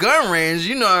course at the gun range,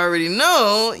 I already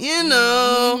know,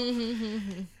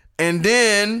 And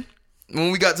then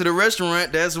when we got to the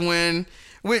restaurant, that's when,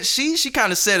 which she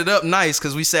kind of set it up nice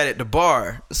because we sat at the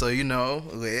bar. So,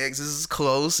 legs is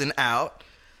close and out.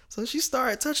 So she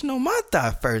started touching on my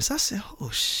thigh first. I said, oh,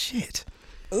 shit.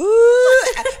 Ooh.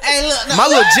 Hey, look. No, My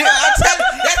little jit. I'm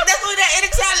telling you, that's what that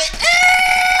inner child.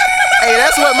 Hey,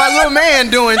 that's what my little man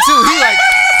doing, too. He like,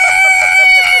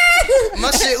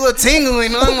 my shit little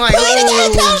tingling. I'm like,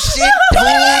 oh, shit.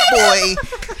 Oh, boy. Oh,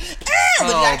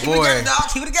 Oh, boy.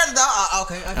 Keep it together, dog.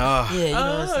 Okay. Yeah, you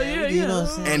know what I'm saying. You know what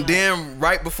I'm saying. And then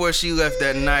right before she left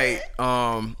that night,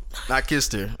 I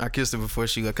kissed her. I kissed her before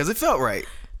she left because it felt right.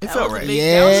 It felt was a right. big-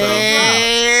 Yeah.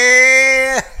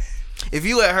 If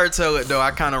you let her tell it though,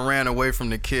 I kind of ran away from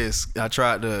the kiss. I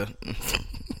tried to.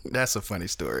 That's a funny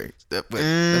story. That's a whole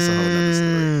nother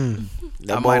story.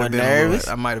 That boy was nervous.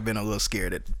 I might have been a little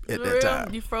scared at for that real?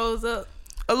 time. You froze up.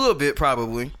 A little bit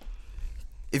probably.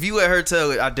 If you let her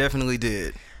tell it, I definitely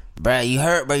did. Bruh, you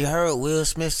heard Will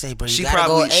Smith say, bro, She you gotta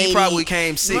go 80. probably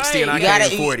came 60 and I Right. You gotta-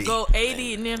 came 40. Go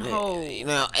 80 and then hold. You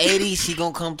know, 80, she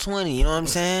gonna come 20. You know what I'm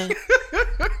saying?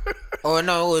 Or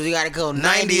no, you gotta go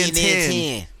 90 and then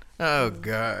 10. Oh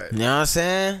God. You know what I'm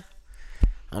saying?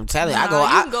 I'm telling you, Nah, I go. you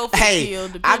can go for hey, kill, I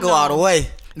depending go all the on- way.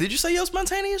 Did you say your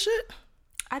spontaneous shit?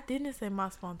 I didn't say my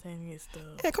spontaneous stuff.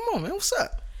 Yeah, come on, man. What's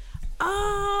up?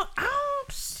 I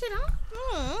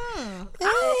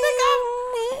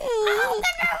don't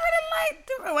think I really like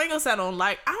the. I ain't gonna say I don't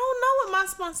like. I don't know what my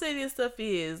spontaneous stuff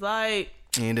is. Like,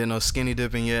 You ain't did no skinny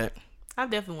dipping yet? I've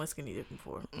definitely went skinny dipping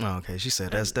before. Oh, okay. She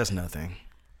said that's nothing.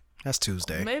 That's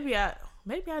Tuesday. Maybe I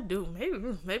do.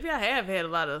 Maybe I have had a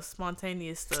lot of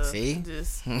spontaneous stuff. See?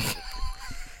 Just.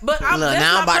 But I'm, Look, that's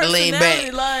now I'm my about to lean back.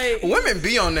 personality, Like, Women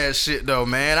be on that shit though,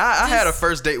 man. I had a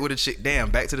first date with a chick. Damn,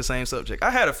 back to the same subject.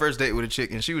 I had a first date with a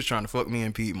chick and she was trying to fuck me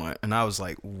in Piedmont, and I was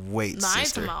like, "Wait, no, I ain't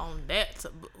sister." talking about on that.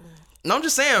 No, I'm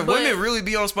just saying, But- women really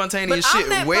be on But spontaneous I'm shit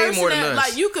that way person more than that, us.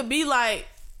 like, you could be like,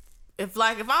 if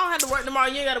I don't have to work tomorrow,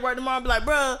 you ain't got to work tomorrow. Be like,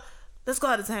 bruh, let's go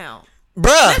out of town. Bruh.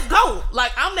 Let's go.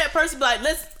 Like, I'm that person. Be like,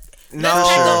 let's pack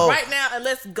up right now and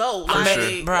let's go. Like,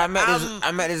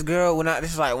 I met this girl when I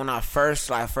first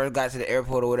got to the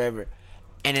airport or whatever,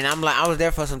 and then I was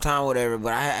there for some time or whatever,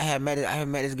 but I had met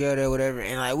this girl there or whatever,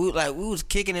 and we was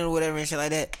kicking it or whatever and shit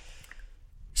like that.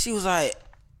 She was like,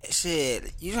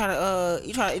 "Shit, you trying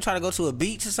to go to a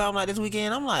beach or something like this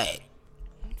weekend?" I'm like,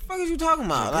 "What the fuck is you talking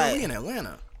about?" Girl, Like, we in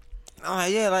Atlanta. I'm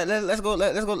like, "Yeah, like let's go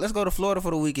to Florida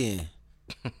for the weekend."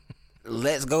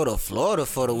 Let's go to Florida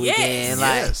for the weekend.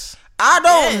 Like, Yes. I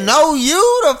don't know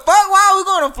you. The fuck? Why are we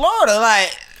going to Florida?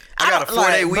 Like, I got a don't-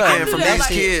 4-day like, weekend bruh, from I do that, these like-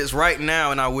 kids right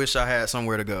now, and I wish I had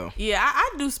somewhere to go. Yeah,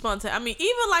 I do spontaneous. I mean,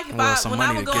 even like if Well, some when I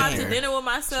money would to go get out to there. dinner with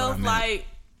myself, That's what I meant. like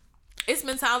it's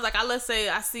been times like let's say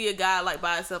I see a guy like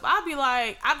by himself, I'll be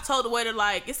like, I've told the waiter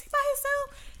like, is he by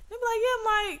himself? They'll be like, yeah, I'm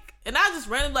like, and I just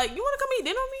randomly like, you want to come eat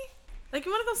dinner with me? Like,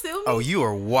 you want to come sit with me? Oh, you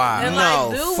are wild. And no,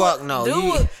 like, do fuck what- no. do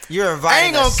what- You're I inviting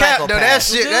ain't gonna a cap though. That psychopath.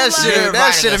 shit, Dude, that like- shit, You're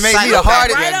that shit have made me the inviting a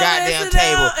hardest. psychopath Right at on, goddamn sit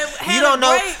table. down and have You a don't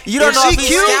know. great- You don't Is know she if he's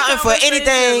cute? scouting for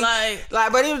anything. Like- Like,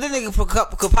 but even this nigga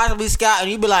could possibly scout, and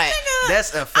you be like,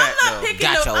 That's a I'm fact not though. picking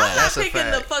Got the. your I'm ass. not That's a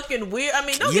picking the fact. fucking weird. I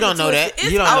mean, don't You get don't it know twisted. that.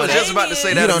 It's You don't I know was that. just about to say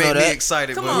You that don't made know me that.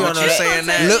 excited, Come but on, what man. you Look- saying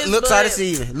Look- that? looks are but-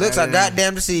 deceiving. Looks are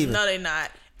goddamn deceiving. No, they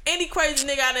not. Any crazy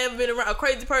nigga I ever been around, a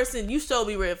crazy person, you show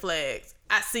me red flags.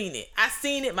 I seen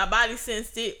it. My body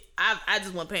sensed it. I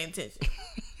just wasn't paying attention.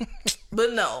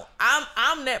 But no,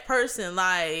 I'm that person.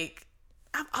 Like,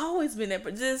 I've always been that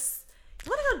person. Just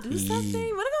wanna go do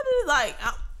something. Wanna go do like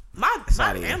my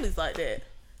not even- family's like that.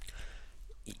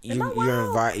 Am I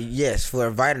You're wild? for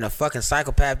inviting a fucking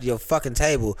psychopath to your fucking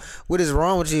table. What is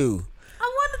wrong with you? I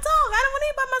wanted to talk. I didn't want to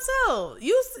eat by myself.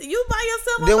 You by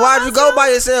yourself. I'm Then by why'd you go myself? by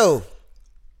yourself?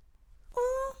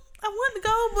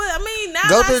 but I mean, now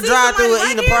Go I through the see drive-thru somebody and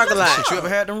eat in the here, parking let's lot. go. You ever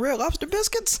had them Red Lobster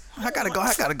biscuits? I gotta go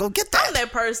get I'm that.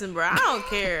 that person, bro. I don't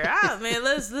care. Man,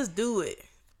 let's do it.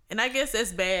 And I guess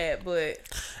that's bad, but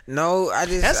No, I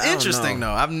That's don't interesting know.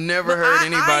 though. I've never But heard I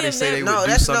anybody am say they never- would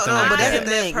do that's something no, like but that's that. the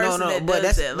thing. That No, person no, that but does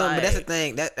that's that, no, but that's the like-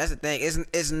 thing. That's the thing.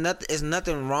 It's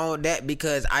nothing wrong with that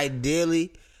because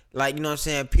ideally, like, you know what I'm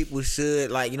saying, people should,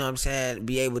 like, you know what I'm saying,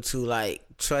 be able to, like,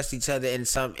 trust each other in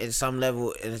some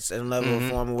level, in some level of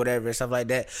form or whatever and stuff like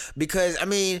that. Because I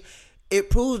mean, it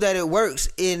proves that it works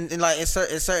in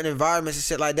certain environments and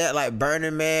shit like that, like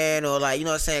Burning Man or, like, you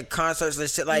know what I'm saying, concerts and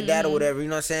shit like that or whatever. You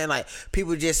know what I'm saying? Like,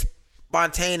 people just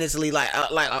spontaneously, like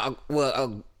a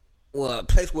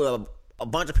place where a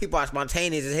bunch of people are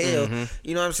spontaneous as hell.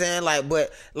 You know what I'm saying? Like,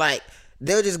 but like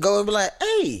they'll just go and be like,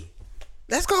 hey,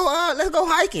 let's go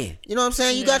hiking. You know what I'm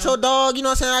saying? You got your dog, you know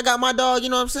what I'm saying? I got my dog, you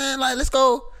know what I'm saying? Like, let's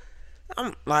go.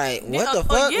 I'm like, what the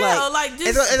fuck? yeah, like,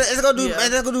 just- let's go do yeah.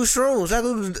 let's go do shrooms. Let's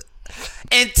go do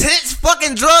intense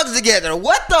fucking drugs together.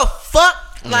 What the fuck?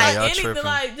 Like, y'all anything tripping.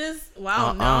 like just I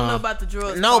don't know about the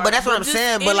drugs. no, part, but that's what I'm just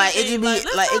saying. But like, it anything, just be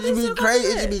like, let's it go just do be something crazy.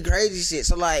 like It just be crazy shit.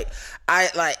 So like,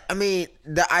 I mean,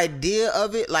 the idea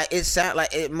of it, like, it sound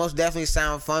like it most definitely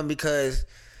sound fun because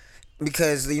you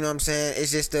know what I'm saying.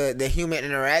 It's just the human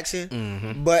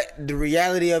interaction. But the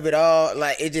reality of it all,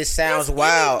 like, it just sounds It's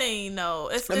wild. anything, no.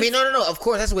 I mean, no. Of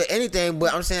course, that's with anything.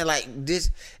 But I'm saying, like,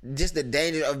 just the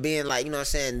danger of being, like, you know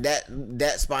what I'm saying,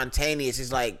 that spontaneous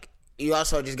is like, you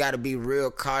also just got to be real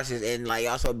cautious and, like,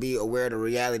 also be aware of the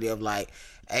reality of, like,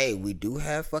 hey, we do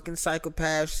have fucking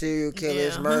psychopaths, serial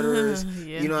killers, Yeah. murderers.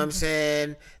 Yeah. You know what I'm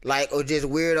saying? Like, or just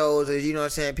weirdos, or, you know what I'm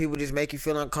saying, people just make you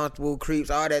feel uncomfortable, creeps,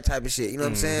 all that type of shit. You know what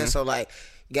I'm saying? So, like,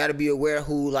 you got to be aware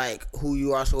who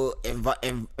you also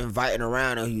inviting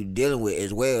around and who you dealing with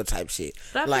as well, type shit.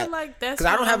 But I feel like that's because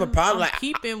I don't have a problem. I'm Like,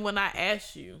 keeping when I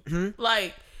ask you,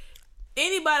 like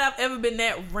anybody I've ever been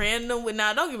that random with.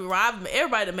 Now, don't get me wrong.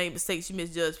 Everybody that made mistakes, you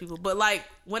misjudge people. But like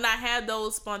when I had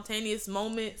those spontaneous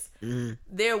moments,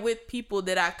 they're with people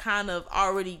that I kind of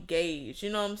already gauged. You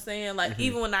know what I'm saying? Like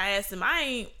even when I asked them,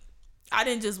 I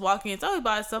didn't just walk in and tell you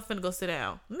by yourself and go sit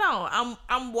down. No,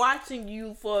 I'm watching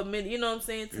you for a minute. You know what I'm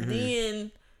saying?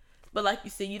 Then, but like you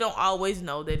said, you don't always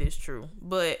know that it's true.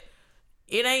 But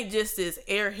it ain't just this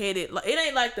airheaded. Like, it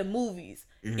ain't like the movies.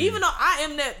 Even though I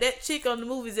am that chick on the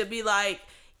movies that be like,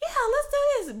 yeah, let's do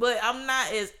this. But I'm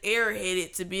not as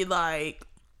airheaded to be like,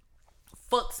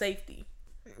 fuck safety.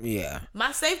 yeah.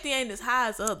 My safety ain't as high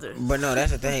as others. But no,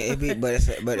 that's the thing. It's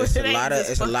it a ain't lot of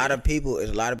just it's a lot of fucking- people. It's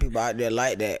a lot of people out there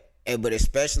like that. And, but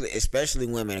especially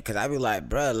women, because I be like,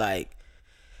 bruh, like,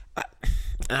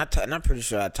 and I'm pretty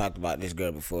sure I talked about this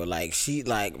girl before. Like, she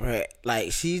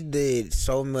she did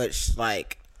so much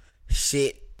like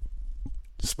shit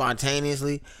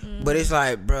spontaneously, but it's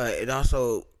like, bruh, it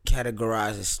also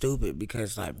categorized as stupid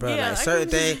because, like, bruh, Yeah, like I certain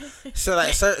can- things, so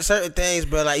like certain things,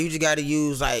 bruh, like, you just got to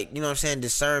use, like, you know what I'm saying,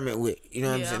 discernment with, you know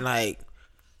what I'm Yeah. saying, like,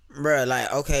 bruh,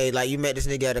 like, okay, like, you met this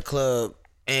nigga at a club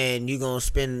and you gonna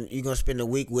spend a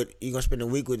week with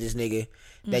this nigga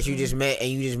that you just met, and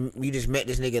you just met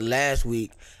this nigga last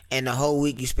week, and the whole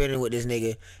week you spending with this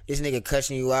nigga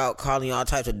cussing you out, calling you all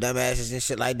types of dumbasses and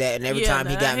shit like that, and every time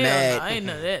he got mad, I ain't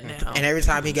know that now. and every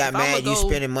time he got If I'ma mad, you go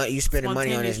spending money on this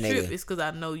spontaneous trip, nigga. it's because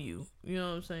I know you. You know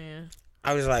what I'm saying?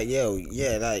 I was like, yo,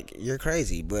 yeah, like, you're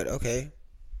crazy, but okay,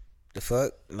 the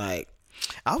fuck, like.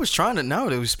 I was trying to, now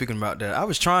that we're speaking about that, I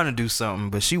was trying to do something,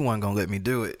 but she wasn't gonna let me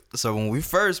do it. So when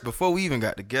before we even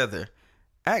got together,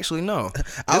 actually no,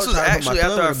 I this was trying to put my actually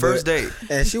thumb after in our the first butt, date.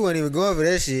 and she wasn't even going for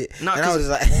that shit. No, and I was just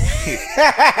like,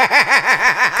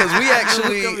 Because we It's gonna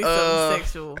be something actually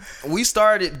sexual. we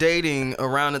started dating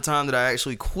around the time that I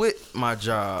actually quit my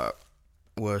job.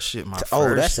 Well, shit, my first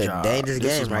Oh, that's a job. dangerous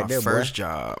This game was right my there, boy. first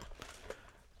job.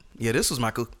 Yeah, this was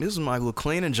my little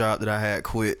cleaning job that I had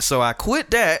quit. So I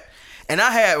quit that, and I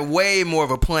had way more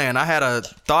of a plan. I had a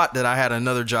thought that I had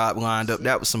another job lined up.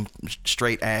 That was some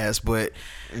straight ass, but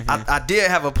I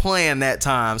did have a plan that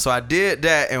time. So I did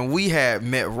that, and we had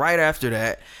met right after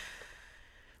that.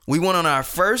 We went on our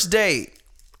first date.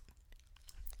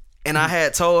 And I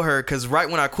had told her, because right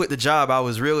when I quit the job, I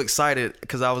was real excited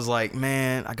because I was like,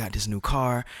 man, I got this new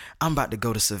car. I'm about to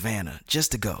go to Savannah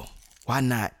just to go. Why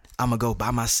not? I'm going to go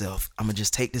by myself. I'm going to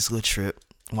just take this little trip.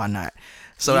 Why not?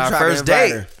 So You our tried to first invite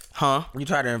date, her. huh? You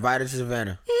tried to invite her to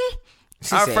Savannah.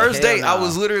 She Our said, first "Hell date, I nah."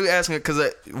 was literally asking her,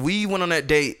 because we went on that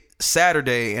date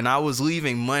Saturday and I was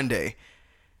leaving Monday.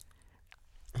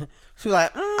 She was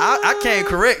like, I came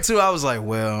correct too. I was like,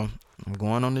 well, I'm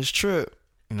going on this trip.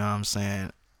 You know what I'm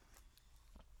saying?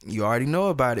 You already know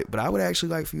about it, but I would actually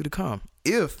like for you to come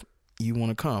if you want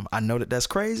to come. I know that that's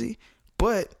crazy,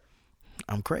 but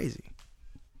I'm crazy.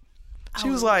 She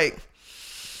was like,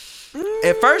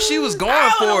 at first she was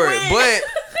going for it, but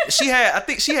I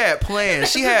think she had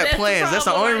plans. She had That's the plans. That's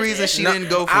the problem only right reason there. she didn't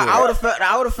go for I it.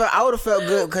 would have felt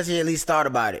good because he at least thought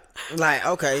about it. Like,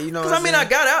 okay, you know. Because I mean, I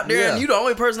got out there, Yeah. and you the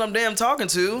only person I'm damn talking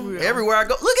to. Everywhere I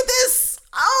go, look at this.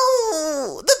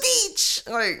 Oh, the beach.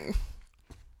 Like,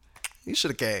 you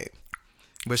should have came.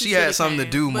 But she had something to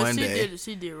do Monday.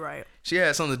 She did right. She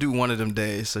had something to do one of them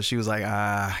days, so she was like,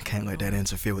 I can't let that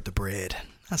interfere with the bread.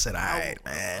 I said, all right,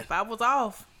 man. If I was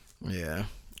off, Yeah.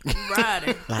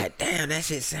 riding. Like, damn, that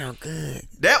shit sound good.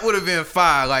 That would have been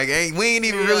fire. Like, we ain't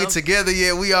even really together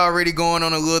yet. We already going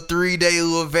on a little 3-day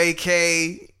little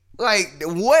vacay. Like,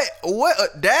 what?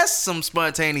 That's some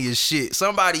spontaneous shit.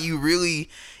 Somebody you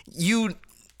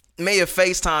may have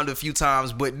FaceTimed a few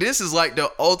times, but this is like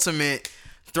the ultimate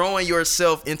throwing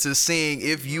yourself into seeing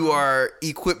if you are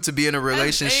equipped to be in a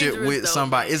relationship dangerous, with though,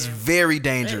 somebody. man. It's very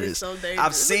dangerous. so dangerous. I've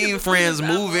Look at seen the friends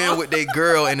police move in with their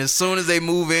girl, and as soon as they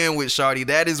move in with shawty,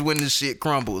 that is when the shit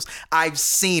crumbles. I've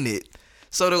seen it.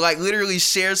 So to like literally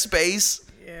share space,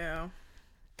 Yeah.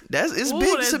 it's Ooh, big.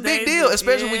 that's It's a big dangerous. deal,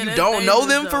 especially Yeah, when you that's don't know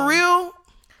dangerous, them for though. real.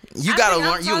 You gotta I think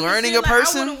learn. You I'm learning talking a shit,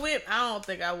 person. I don't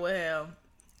think I would have.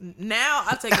 Now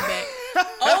I take it back.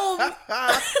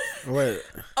 Wait.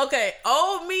 Okay,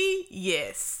 old me,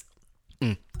 yes.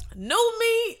 New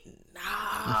me, no,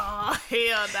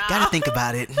 hell no. Gotta think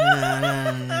about it.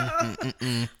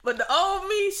 But the old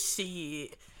me,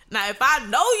 shit. Now if I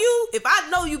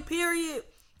know you, period,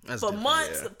 That's for different,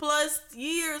 months yeah. plus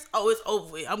years, oh, it's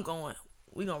over with. I'm going.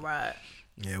 We gonna ride.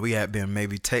 Yeah, we had been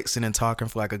maybe texting and talking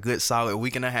for like a good solid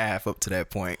week and a half up to that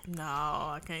point. No,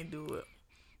 I can't do it.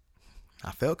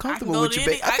 I felt I can comfortable go with to you,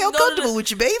 any- baby. I I can felt go to comfortable the-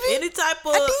 with you, baby. Any type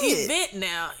of I did. event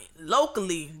now,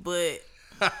 locally, but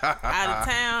out of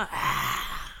town, I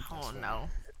don't know.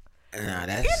 Nah,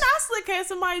 that's. You know, I still can't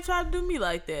somebody try to do me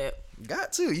like that.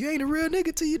 Got to. You ain't a real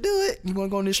nigga till you do it. You want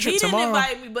to go on this trip He didn't tomorrow?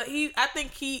 invite me, but I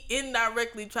think he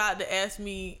indirectly tried to ask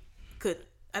me,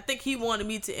 I think he wanted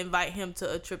me to invite him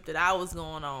to a trip that I was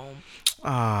going on.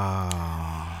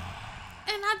 Ah.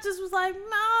 And I just was like,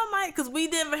 no, Mike, because we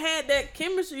never had that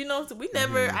chemistry, you know. So we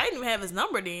never, I didn't even have his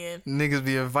number then. Niggas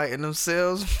be inviting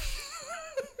themselves.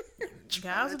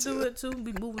 Guys will do it too,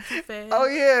 be moving too fast. Oh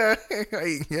yeah.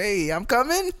 Hey, I'm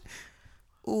coming. It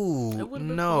Ooh, would've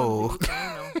been no. fun if he would've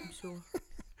came, though, I'm sure.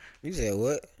 You said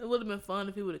what? It would have been fun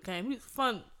if he would have came. He's a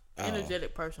fun,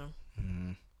 energetic person.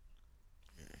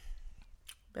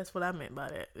 That's what I meant by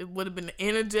that. It would have been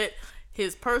energetic.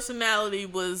 His personality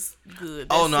was good.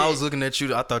 Oh That's no, I it. was looking at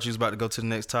you. I thought you was about to go to the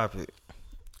next topic.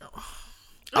 I It's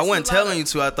wasn't a lot telling of- you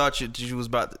to. I thought you was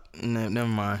about to. Never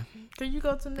mind. Can you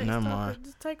go to the next Never topic? mind.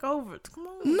 Just take over. Come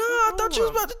on. No, I take thought you was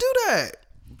over. about to do that.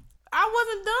 I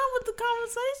wasn't done with the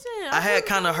conversation. I had wasn't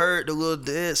kind of done. heard the little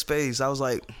dead space. I was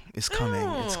like, it's coming.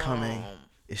 It's coming.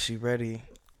 Is she ready?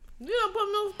 You don't put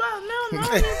me on the spot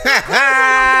now.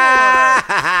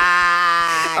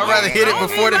 I'd rather hit it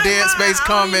before the dead space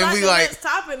come and we like, Next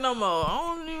topic no more.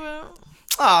 I don't even.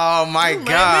 oh my You made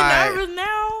god. me nervous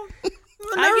now.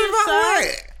 I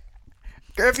get shy.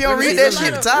 Girl, if you don't Let me read see, that let me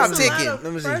shit, the see. time It's a lot ticking. of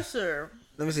Let me see. pressure.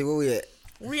 Let me see where we at.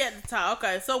 We at the top.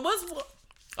 Okay, so what's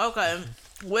okay?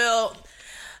 Well,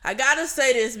 I gotta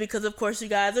say this because of course you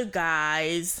guys are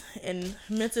guys, and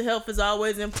mental health is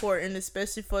always important,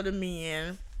 especially for the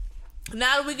men.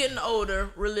 Now that we're getting older,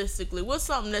 realistically, what's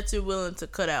something that you're willing to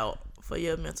cut out for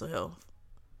your mental health?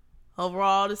 Over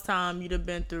all this time you've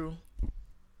been through,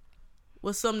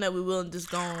 what's something that we're willing to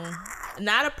just go on?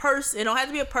 Not a person. It don't have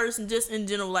to be a person. Just in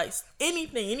general, like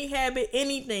anything, any habit,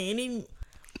 anything,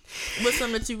 what's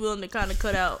something that you willing to kind of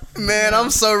cut out? Man, I'm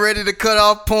so ready to cut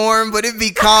off porn, but it be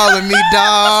calling me,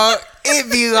 dog.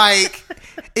 It be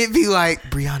like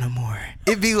Brianna Moore.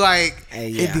 It'd be like, Hey,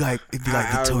 yeah. it'd be like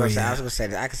I was Victoria. gonna say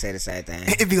that. I could say the same thing.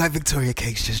 It'd be like Victoria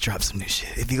Cakes just dropped some new shit.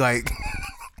 It'd be like,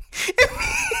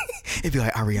 it'd be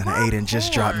like Ariana Aiden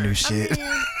just dropped new shit.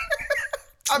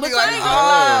 I'd But be like,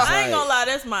 I ain't gonna lie,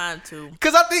 that's mine too.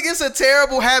 because I think it's a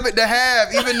terrible habit to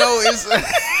have, even though it's.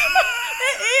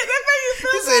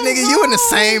 He said, "Nigga, you in the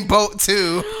same boat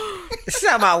too." It's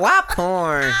talking about why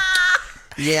porn.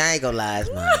 Yeah, I ain't gonna lie, it's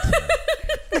mine too.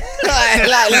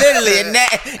 like literally in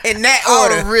that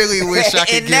order. I really wish I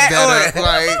could In get that that order.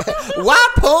 up, like, Why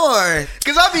porn?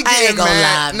 because I be I getting ain't gonna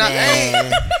mad. lie, Nah,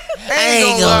 man. I I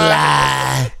ain't gonna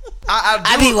lie.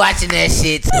 I do. be watching that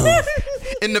shit too.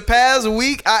 In the past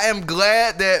week, I am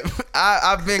glad that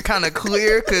I've been kind of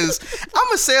clear, because I'm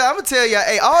gonna tell y'all,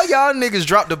 hey, all y'all niggas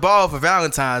dropped the ball for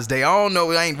Valentine's Day. I don't know,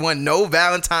 it ain't one no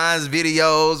Valentine's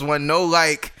videos, one no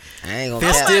like I ain't gonna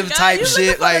festive Oh my God, type you shit.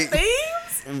 looking for Like, the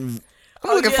themes?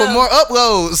 I'm looking for more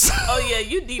uploads. Oh yeah,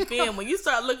 you deep in when you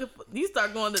start looking. You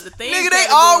start going to the thing. Nigga, they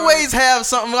always have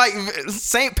something like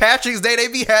St. Patrick's Day. They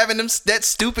be having that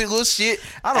stupid little shit.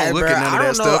 I don't look at none of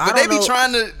that stuff, but they be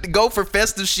trying to go for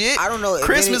festive shit. I don't know.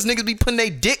 Christmas niggas be putting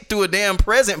their dick through a damn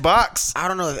present box. I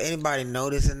don't know if anybody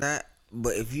noticing that,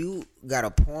 but if you got a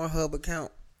Pornhub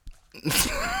account,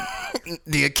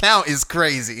 the account is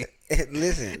crazy.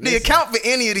 Listen, the account for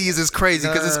any of these is crazy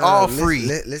because it's all free.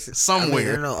 Listen,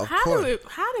 somewhere. I mean, of how course. did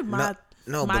my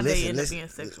day end up being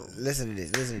sexual? Listen to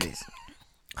this.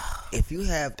 If you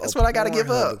have that's a what I gotta give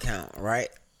Pornhub up. account, right?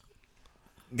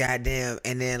 Goddamn,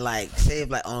 and then like say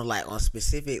on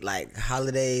specific like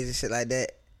holidays and shit like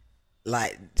that,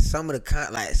 like some of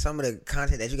the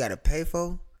content that you gotta pay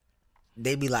for,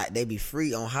 they be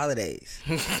free on holidays.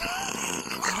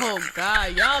 Oh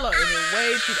God, y'all are in it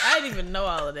way too. I didn't even know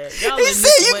all of that. Y'all He said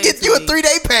you get you a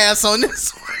 3-day pass on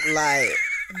this one. Like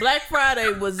Black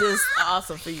Friday was just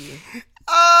awesome for you.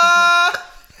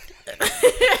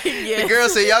 The girl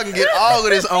said y'all can get all of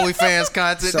this OnlyFans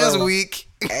content this week.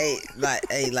 hey,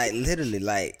 literally,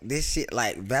 like this shit,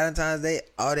 like Valentine's Day,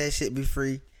 all that shit be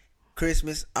free.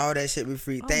 Christmas, all that shit be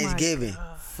free. Thanksgiving,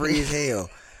 free as hell.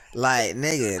 Like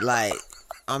nigga, like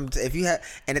if you have,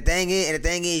 and the thing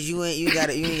is, you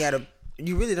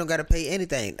really don't gotta pay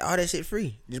anything. All that shit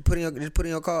free. Just put in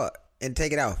your card and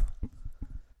take it off.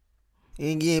 You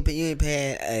ain't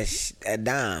paying a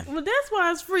dime. Well, that's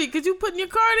why it's free, because you putting your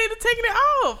card in and taking it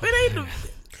off. It ain't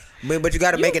the... But you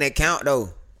got to make an account,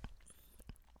 though.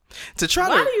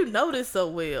 Why do you know this so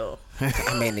well?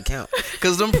 I made an account.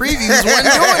 Because them previews wasn't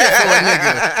doing it for a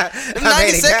nigga. Them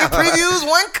 90-second previews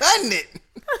wasn't cutting it.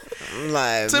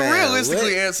 Like, to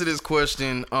realistically answer this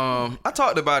question, I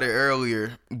talked about it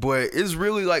earlier, but it's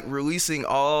really like releasing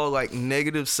all like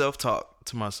negative self-talk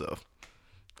to myself.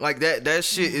 Like that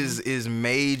shit is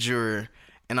major,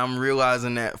 and I'm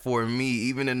realizing that for me,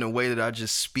 even in the way that I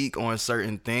just speak on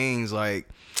certain things, like,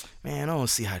 man, I don't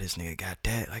see how this nigga got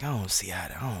that. Like, I don't see how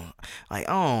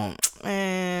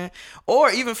man. Or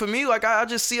even for me, like, I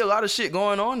just see a lot of shit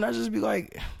going on, and I just be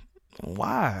like,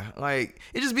 why? Like,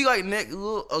 it just be like a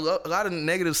lot of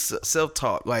negative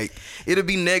self-talk. Like, it'll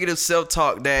be negative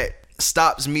self-talk that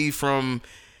stops me from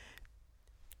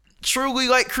truly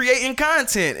like creating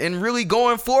content and really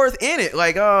going forth in it.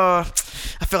 Like, I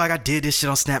feel like I did this shit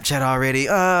on Snapchat already.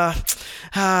 I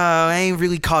ain't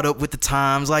really caught up with the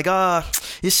times. Like,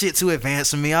 this shit too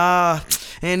advanced for me.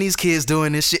 And these kids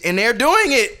doing this shit, and they're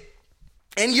doing it,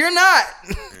 and you're not.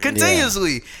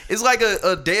 Continuously. Yeah. It's like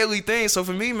a daily thing. So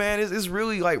for me, man, it's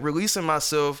really like releasing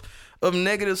myself of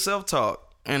negative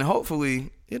self-talk, and hopefully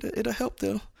it'll help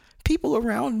the people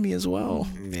around me as well.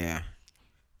 Yeah.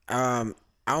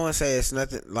 I want to say it's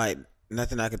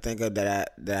nothing I could think of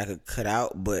that I could cut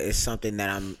out, but it's something that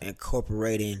I'm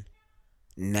incorporating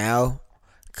now,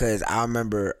 because I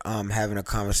remember having a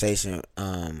conversation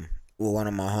with one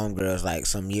of my homegirls like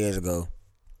some years ago,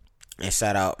 and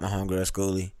shout out my homegirl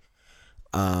Schoolie.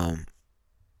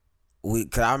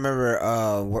 Cause I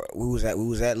remember we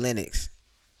was at Lenox,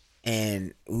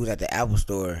 and we was at the Apple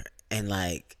store, and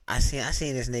like I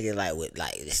seen this nigga like with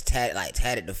like this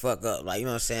tatted the fuck up, like, you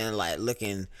know what I'm saying, like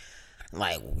looking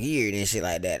like weird and shit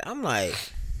like that. I'm like,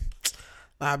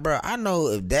 bro, I know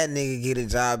if that nigga get a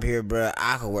job here, bro,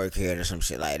 I could work here or some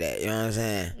shit like that. You know what I'm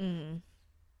saying? Mm-hmm.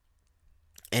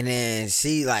 And then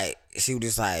she was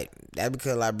just like, that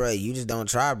because like, bro, you just don't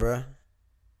try, bro.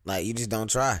 Like, you just don't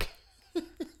try.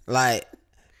 Like,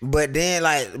 but then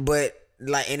but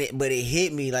it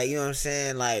hit me, like, you know what I'm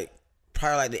saying, like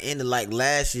probably like the end of like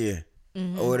last year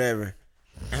or whatever.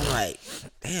 I'm like,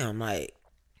 damn, like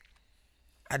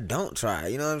I don't try,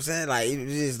 you know what I'm saying? Like,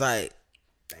 it's just like,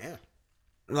 damn.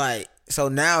 Like, so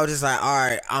now it's just like, all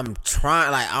right, I'm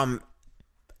trying, like I'm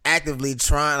actively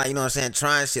trying, like, you know what I'm saying,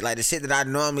 trying shit, like the shit that I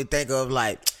normally think of,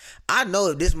 like, I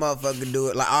know if this motherfucker do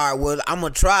it, like, all right, well, I'm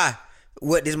gonna try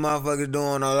what this motherfucker's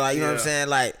doing, or like, you know what I'm saying,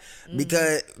 like,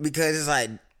 because it's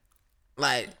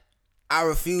like I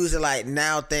refuse to like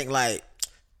now think like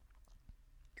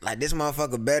this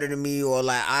motherfucker better than me, or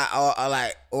like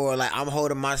or I'm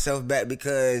holding myself back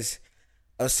because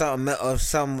of something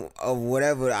of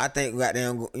whatever I think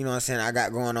goddamn, you know what I'm saying, I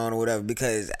got going on or whatever.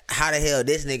 Because how the hell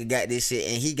this nigga got this shit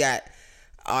and he got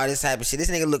all this type of shit? This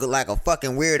nigga look like a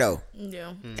fucking weirdo.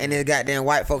 Yeah. And this goddamn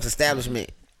white folks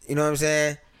establishment. You know what I'm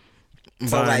saying?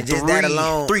 So like just that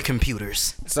alone, 3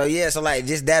 computers. So yeah, so like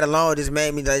just that alone just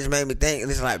made me think.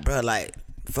 And it's like, bro, like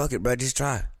fuck it, bro, just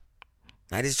try.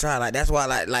 Like, just try. Like, that's why,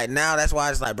 like now, that's why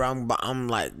it's like, bro, I'm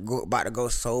like about to go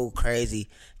so crazy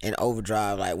in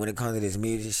overdrive, like when it comes to this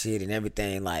music shit and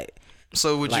everything. Like,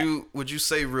 so would you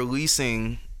say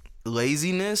releasing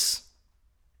laziness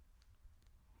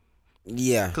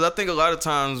Yeah. Because I think a lot of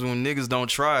times when niggas don't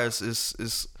try,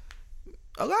 it's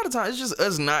a lot of times it's just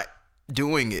us not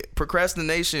doing it.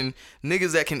 Procrastination,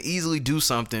 niggas that can easily do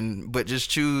something but just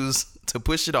choose to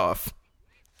push it off.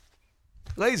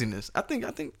 Laziness. I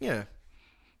think, yeah.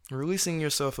 Releasing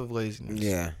yourself of laziness.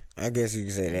 Yeah. I guess you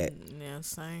can say that. Yeah,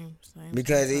 same.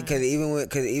 Because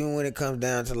even when it comes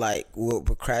down to like with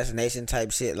procrastination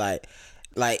type shit, like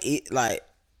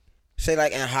say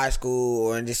like in high school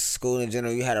or in just school in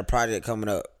general, you had a project coming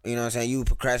up. You know what I'm saying? You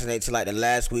procrastinate to like the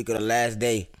last week or the last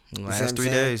day. Last 3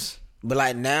 days. But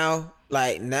like now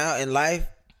in life,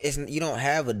 you don't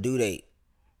have a due date.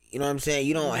 You know what I'm saying?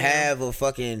 You don't have a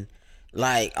fucking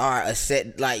like, all right, a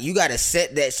set, like you gotta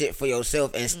set that shit for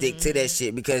yourself and stick to that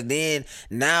shit, because then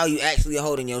now you actually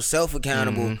holding yourself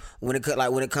accountable when it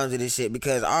comes to this shit.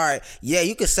 Because all right, yeah,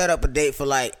 you can set up a date for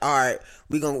like, all right,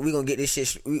 we gonna get this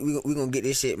shit, we gonna get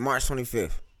this shit March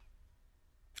 25th.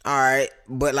 All right,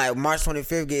 but like March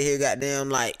 25th get here, goddamn,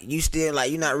 like you still like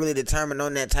you're not really determined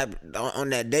on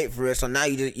that date for real. So now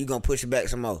you gonna push it back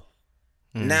some more.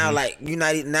 Now like you're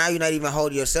not even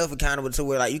holding yourself accountable to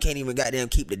where like you can't even goddamn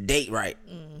keep the date right.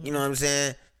 You know what I'm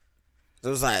saying?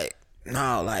 So it's like,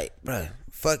 no, like, bruh,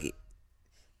 fuck it.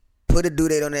 Put a due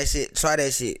date on that shit. Try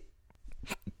that shit.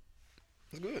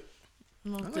 Good.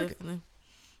 Most definitely.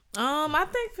 I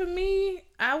think for me,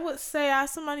 I would say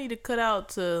somebody need to cut out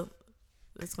to.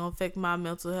 It's gonna affect my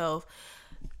mental health.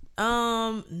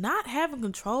 Not having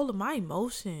control of my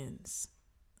emotions.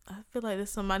 I feel like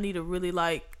that's something I need to really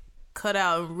like cut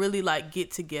out and really like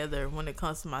get together when it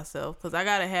comes to myself, because I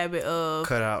got a habit of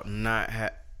cut out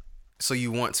so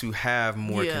you want to have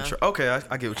more control. Okay, I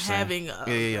get what you're saying. Having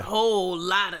a whole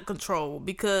lot of control,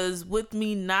 because with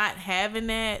me not having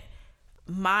that,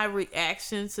 my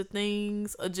reactions to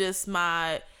things are just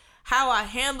how I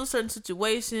handle certain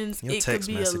situations. Your it text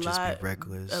could be messages be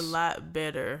a lot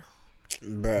better.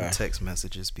 Bruh. Your text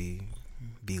messages be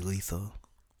lethal.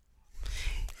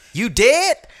 You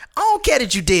dead? I don't care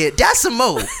that you dead. That's some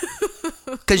more.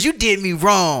 Cause you did me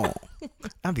wrong.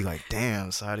 I'd be like,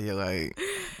 damn, Sadia, like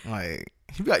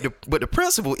you be like, but the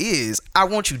principle is, I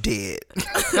want you dead.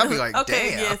 I'd be like,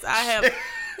 okay, damn. yes,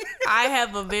 I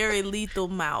have a very lethal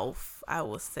mouth. I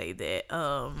will say that.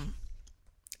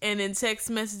 And in text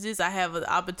messages, I have an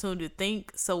opportunity to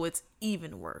think, so it's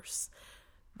even worse.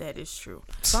 That is true.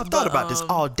 So I thought about this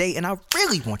all day, and I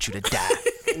really want you to die.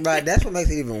 Like, that's what makes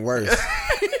it even worse.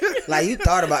 Like, you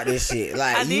thought about this shit.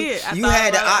 Like, I did. You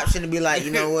had the option to be like,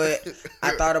 you know what?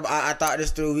 I thought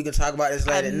this through. We can talk about this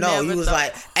later. No, you was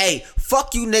like, hey,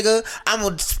 fuck you, nigga. I'm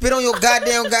gonna spit on your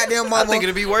goddamn mama. I think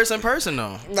it'd be worse in person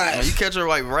though. Like, you catch her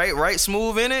like right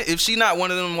smooth in it. If she not one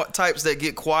of them types that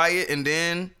get quiet and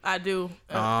then I do.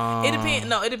 It depends.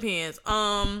 No, it depends.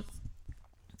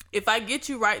 If I get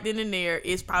you right then and there,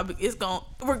 it's gonna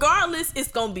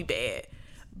be bad.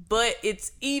 But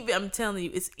I'm telling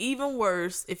you, it's even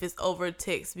worse if it's over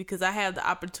text, because I have the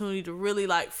opportunity to really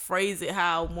like phrase it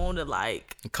how I want to,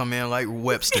 like come in like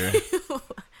Webster.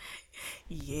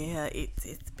 Yeah,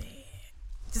 it's bad.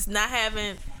 Just not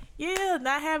having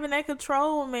that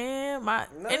control, man. And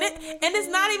it's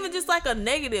not even just like a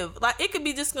negative. Like, it could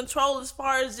be just control as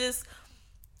far as just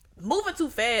moving too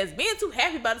fast, being too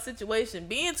happy about the situation,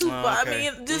 being too far. Okay.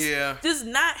 I mean, just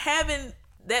not having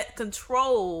that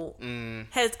control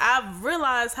I've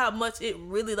realized how much it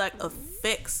really like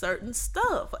affects certain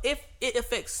stuff. It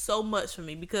affects so much for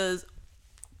me, because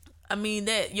I mean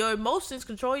that your emotions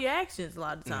control your actions a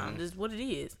lot of times. Just what it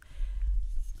is.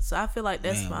 So I feel like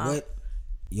that's what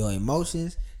your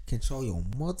emotions control your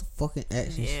motherfucking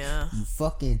actions. Yeah. You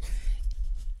fucking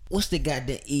what's the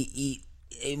goddamn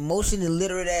emotion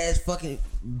illiterate ass fucking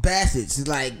bastards. It's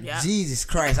like, Jesus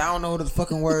Christ, I don't know what the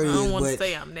fucking word is. I don't want to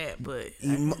say I'm that, but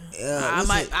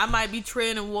I might be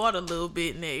treading water a little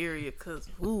bit in that area, cause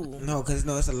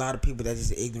it's a lot of people that's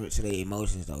just ignorant to their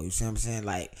emotions though. You see what I'm saying?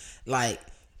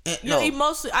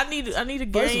 Emotion. I need to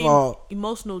gain First of all,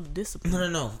 emotional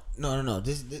discipline. No.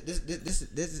 This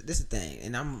is the thing,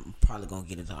 and I'm probably gonna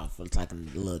get into like a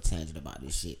little tangent about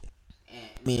this shit.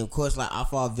 I mean, of course, like, I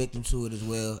fall victim to it as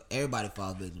well. Everybody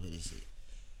fall victim to this shit.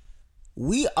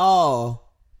 We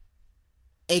all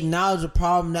acknowledge the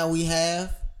problem that we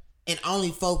have and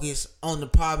only focus on the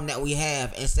problem that we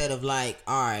have, instead of like,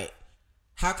 all right,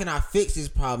 how can I fix this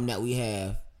problem that we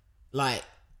have? Like,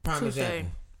 prime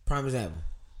example.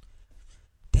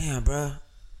 Damn, bro.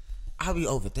 I be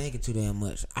overthinking too damn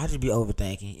much. I just be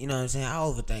overthinking. You know what I'm saying? I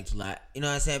overthink a lot. You know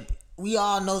what I'm saying? We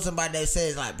all know somebody that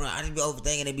says like, bro, I just be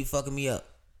overthinking, they be fucking me up.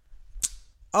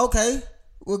 Okay,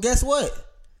 well, guess what?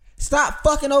 Stop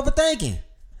fucking overthinking.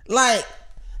 Like,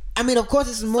 I mean, of course,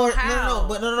 it's more. how?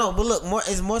 But look,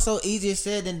 it's more so easier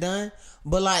said than done.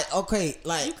 But like, okay,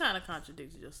 like You kind of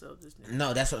contradicted yourself this nigga.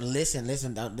 no, that's what. Listen. It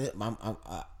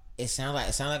sounds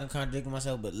like I'm contradicting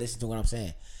myself, but listen to what I'm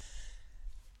saying.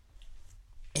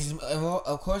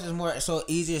 Of course, it's more so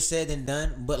easier said than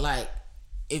done. But like,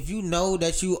 if you know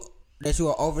that you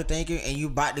are overthinking and you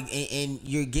about to and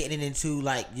you're getting into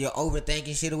like your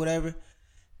overthinking shit or whatever.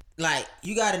 Like,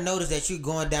 you gotta notice that you're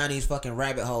going down these fucking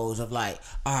rabbit holes of like,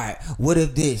 all right, what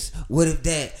if this? What if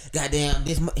that? Goddamn,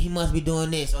 he must be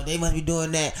doing this, or they must be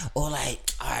doing that, or like,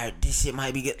 all right, this shit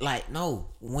might be good. Like, no,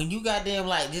 when you goddamn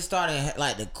like just starting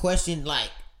like the question like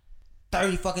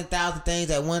 30 fucking thousand things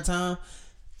at one time.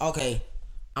 Okay,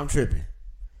 I'm tripping.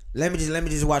 Let me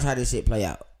just watch how this shit play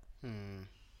out.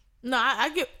 No,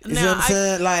 I get. You see what I'm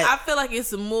saying? Like, I feel like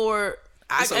it's more.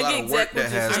 I get exactly what you're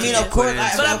saying. I mean, of course,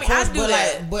 but I mean, I do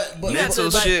that. But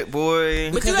mental shit, boy.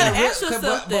 But you gotta ask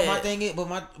yourself but my thing is,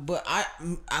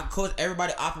 of course,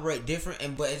 everybody operate different,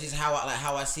 and but it's just how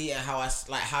I see it, and how I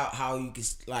like how you can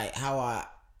like how I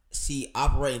see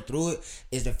operating through it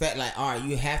is the fact like, all right,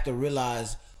 you have to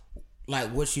realize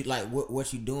like what you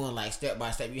doing like step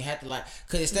by step. You have to like,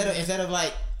 cause instead of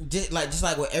like just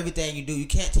like with everything you do, you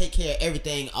can't take care of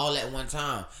everything all at one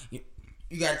time.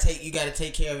 You gotta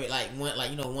take care of it like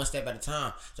one step at a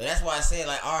time. So that's why I said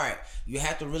like, all right, you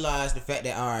have to realize the fact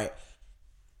that all right,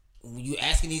 you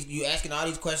asking all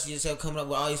these questions yourself, coming up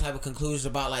with all these type of conclusions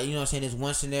about like, you know what I'm saying, this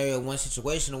one scenario, one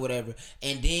situation or whatever,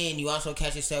 and then you also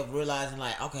catch yourself realizing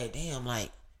like, okay, damn, like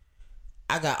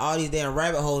I got all these damn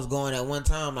rabbit holes going at one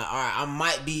time. Like, all right, I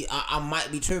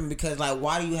might be tripping because like,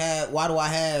 why do I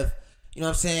have you know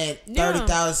what I'm saying,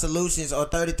 30,000 solutions or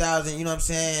 30,000, you know what I'm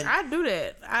saying? I do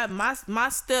that. My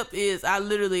step is I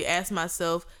literally ask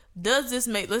myself, does this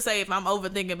make, let's say if I'm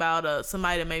overthinking about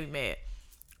somebody that made me mad,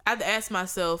 I have to ask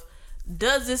myself,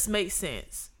 does this make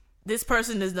sense? This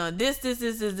person has done this,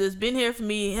 been here for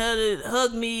me,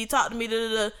 hugged me, talked to me,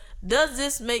 Does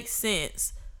this make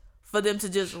sense for them to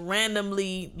just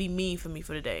randomly be mean for me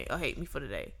for the day or hate me for the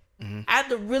day? Mm-hmm. I have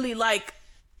to really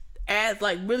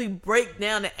really break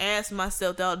down and ask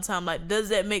myself all the time, like, does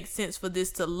that make sense for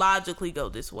this to logically go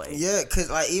this way? Yeah, cause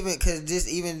just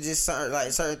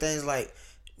certain things like,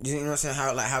 you know what I'm saying,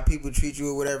 how people treat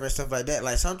you or whatever and stuff like that.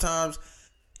 Like sometimes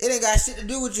it ain't got shit to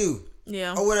do with you,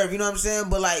 yeah, or whatever. You know what I'm saying?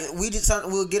 But like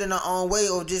we'll get in our own way.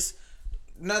 Or just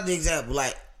another example,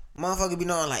 like motherfucker be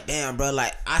knowing like, damn, bro,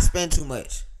 like I spend too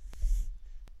much.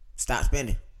 Stop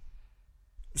spending.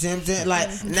 See what I'm saying? Like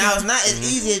now it's not as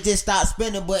easy to just stop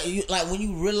spending, but you like when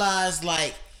you realize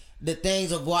like the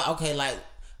things of what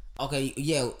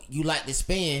yeah, you like to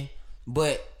spend,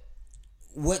 but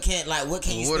what can you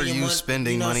spend your money?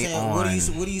 Spending money on? What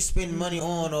do you spend money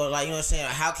on? Or like, you know what I'm saying?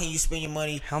 How can you spend your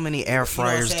money? How many air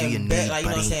fryers do you need, like, you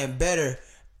know what I'm saying? Better,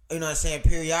 you know what I'm saying,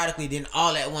 periodically than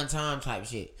all at one time type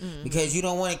shit. Mm-hmm. Because you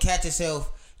don't want to catch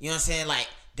yourself, you know what I'm saying, like,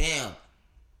 damn,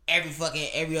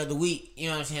 every other week, you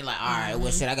know what I'm saying? Like, all right,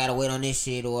 well, shit, I gotta wait on this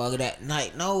shit or all that.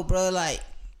 Like, no, bro, like,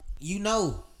 you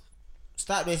know,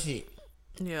 stop that shit.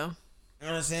 Yeah. You know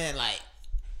what I'm saying? Like,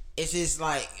 it's just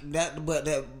like that, but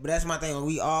that's my thing. When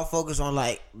we all focus on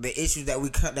like the issues that we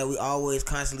always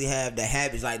constantly have, the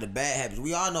habits, like the bad habits.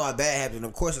 We all know our bad habits, and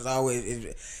of course,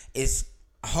 it's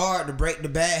hard to break the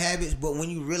bad habits. But when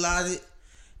you realize it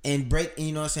and break,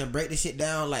 you know what I'm saying, break the shit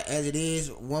down like as it is,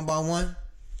 one by one,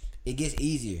 it gets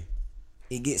easier.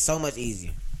 It gets so much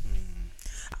easier.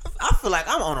 I feel like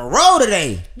I'm on a roll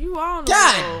today. You are on the roll.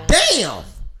 God damn.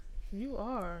 You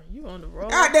are. You on the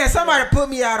road. God damn, somebody put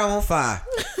me out on fire.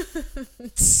 What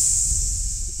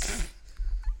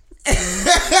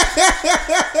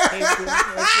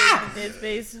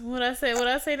I say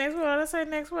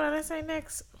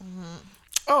next? Mm-hmm.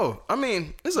 Oh, I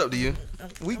mean, it's up to you.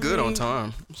 We good on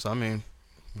time. So, I mean,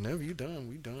 whenever you done,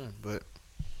 we done. But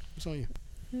it's on you.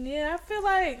 Yeah, I feel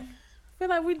like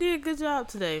we did a good job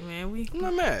today, man. I'm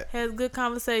not mad. Had good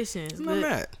conversations. I'm not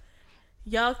mad.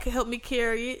 Y'all can help me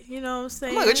carry it. You know what I'm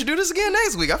saying? I'm gonna let you do this again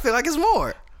next week. I feel like it's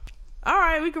more. All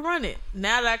right, we can run it.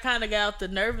 Now that I kind of got out the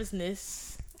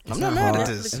nervousness. I'm not mad at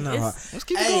this. It's not hard. Let's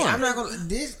keep it going. I'm not gonna.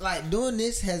 Doing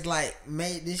this has like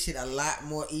made this shit a lot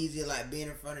more easier. Like being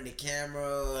in front of the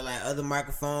camera, or like other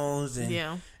microphones,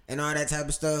 and all that type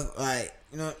of stuff. Like,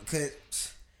 you know, cause.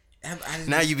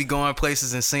 Now you be going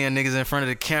places and seeing niggas in front of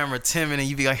the camera timid, and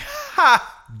you be like,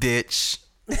 ha, bitch.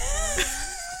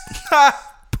 Ha,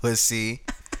 pussy.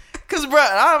 Cause bro,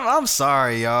 I'm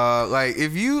sorry, y'all. Like,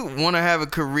 if you want to have a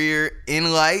career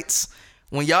in lights,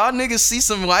 when y'all niggas see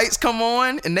some lights come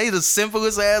on and they the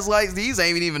simplest ass lights, these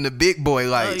ain't even the big boy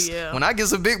lights. yeah. When I get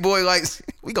some big boy lights,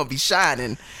 we gonna be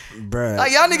shining. Bruh.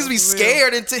 Like y'all niggas be That's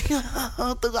scared into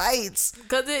the lights.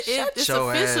 Cause it's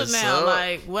your official ass now. up.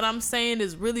 Like what I'm saying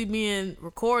is really being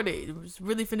recorded. It's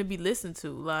really finna be listened to.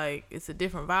 Like it's a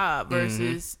different vibe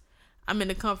versus I'm in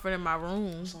the comfort in my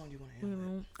room.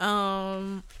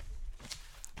 I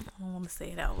don't want to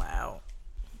say it out loud.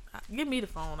 Give me the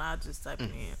phone. I'll just type it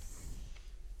in.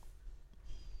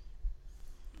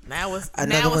 Now it's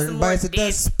Another one some bites more the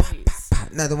dust. dance.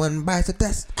 Another one bites the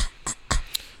dust.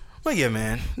 Well, yeah,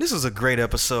 man. This was a great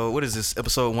episode. What is this?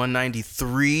 Episode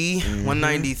 193.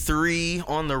 193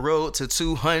 on the road to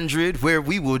 200, where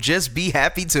we will just be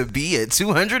happy to be at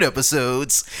 200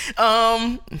 episodes.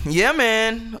 Yeah,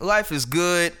 man. Life is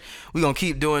good. We gonna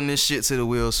keep doing this shit till the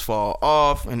wheels fall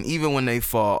off. And even when they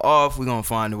fall off, we gonna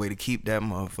find a way to keep that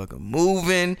motherfucker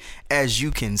moving. As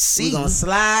you can see. We gonna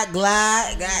slide,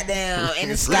 glide, goddamn, in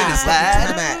the Slide, sky.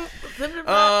 slide. The second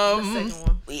one.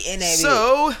 We in that bitch.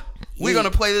 So we're gonna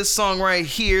play this song right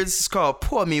here. This is called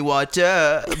 "Pour Me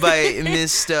Water" by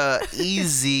Mr.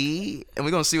 Easy, and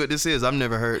we're gonna see what this is. I've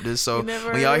never heard this, so You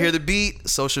never when y'all heard hear it? the beat,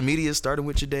 social media is starting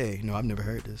with your day. No, I've never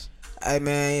heard this. Hey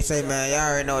man, you say man, y'all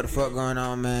already know what the fuck going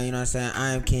on, man. You know what I'm saying?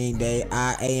 I am King Day.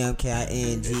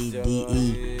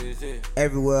 IAMKINGDE.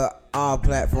 Everywhere, all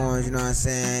platforms. You know what I'm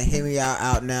saying? Hear me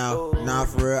out now. Nah,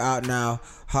 for real, out now.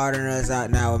 Harder than us out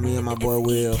now with me and my boy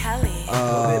Will.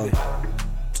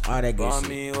 All that good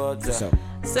shit. What's up?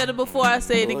 Said it before, I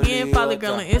say it again. Follow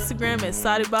girl on Instagram at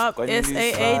Sadibop,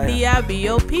 SAADIBOP.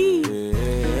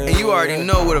 And you already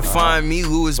know where to find me,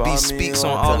 Louis B Speaks,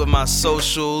 on all of my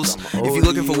socials. If you're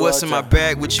looking for what's in my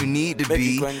bag, what you need to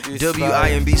be,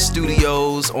 WIMB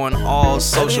Studios on all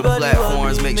social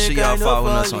platforms. Make sure y'all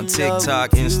following us on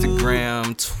TikTok,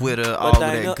 Instagram, Twitter, all of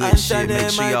that good shit. Make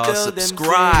sure y'all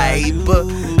subscribe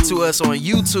to us on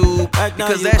YouTube,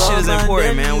 because that shit is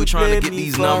important, man. We're trying to get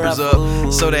these numbers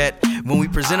up so that when we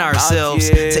present ourselves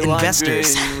to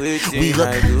investors, we look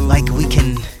like we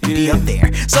can be up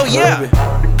there. So yeah,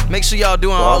 make sure y'all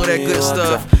doing all of that good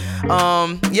stuff.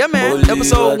 Yeah, man.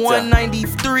 Episode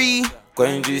 193.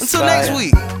 Until next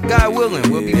week, God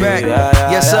willing, we'll be back.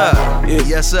 Yes, sir.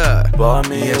 Yes, sir.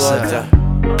 Yes, sir.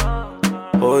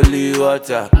 Holy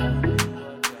water,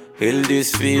 heal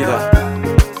this fever.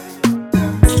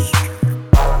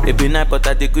 It be night, but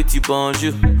I take good you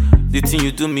bonjour. The thing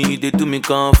you do me, they do me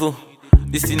kung fu.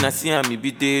 This thing I see and me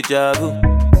be deja vu,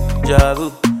 deja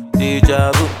vu.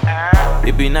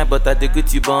 It be night, but I take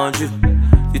good you bonjour.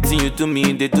 The thing you do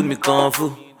me, they do me kung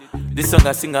fu. This song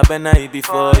I sing, I better it be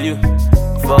for you,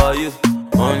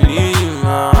 only you.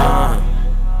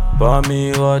 Pour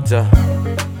me water,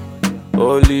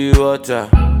 holy water,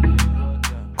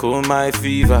 cool my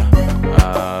fever.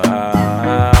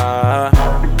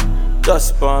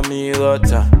 Just pour me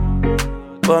water,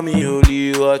 pour me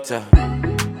holy water,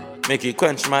 make it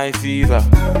quench my fever.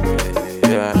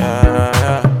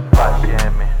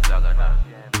 Pasheme,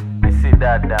 me see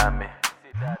that dame,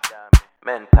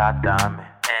 menta dame,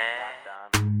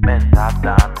 menta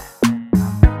dame.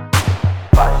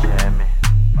 Pasheme,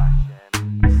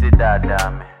 me see that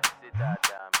dame,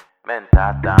 menta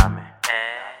dame,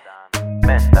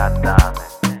 menta dame.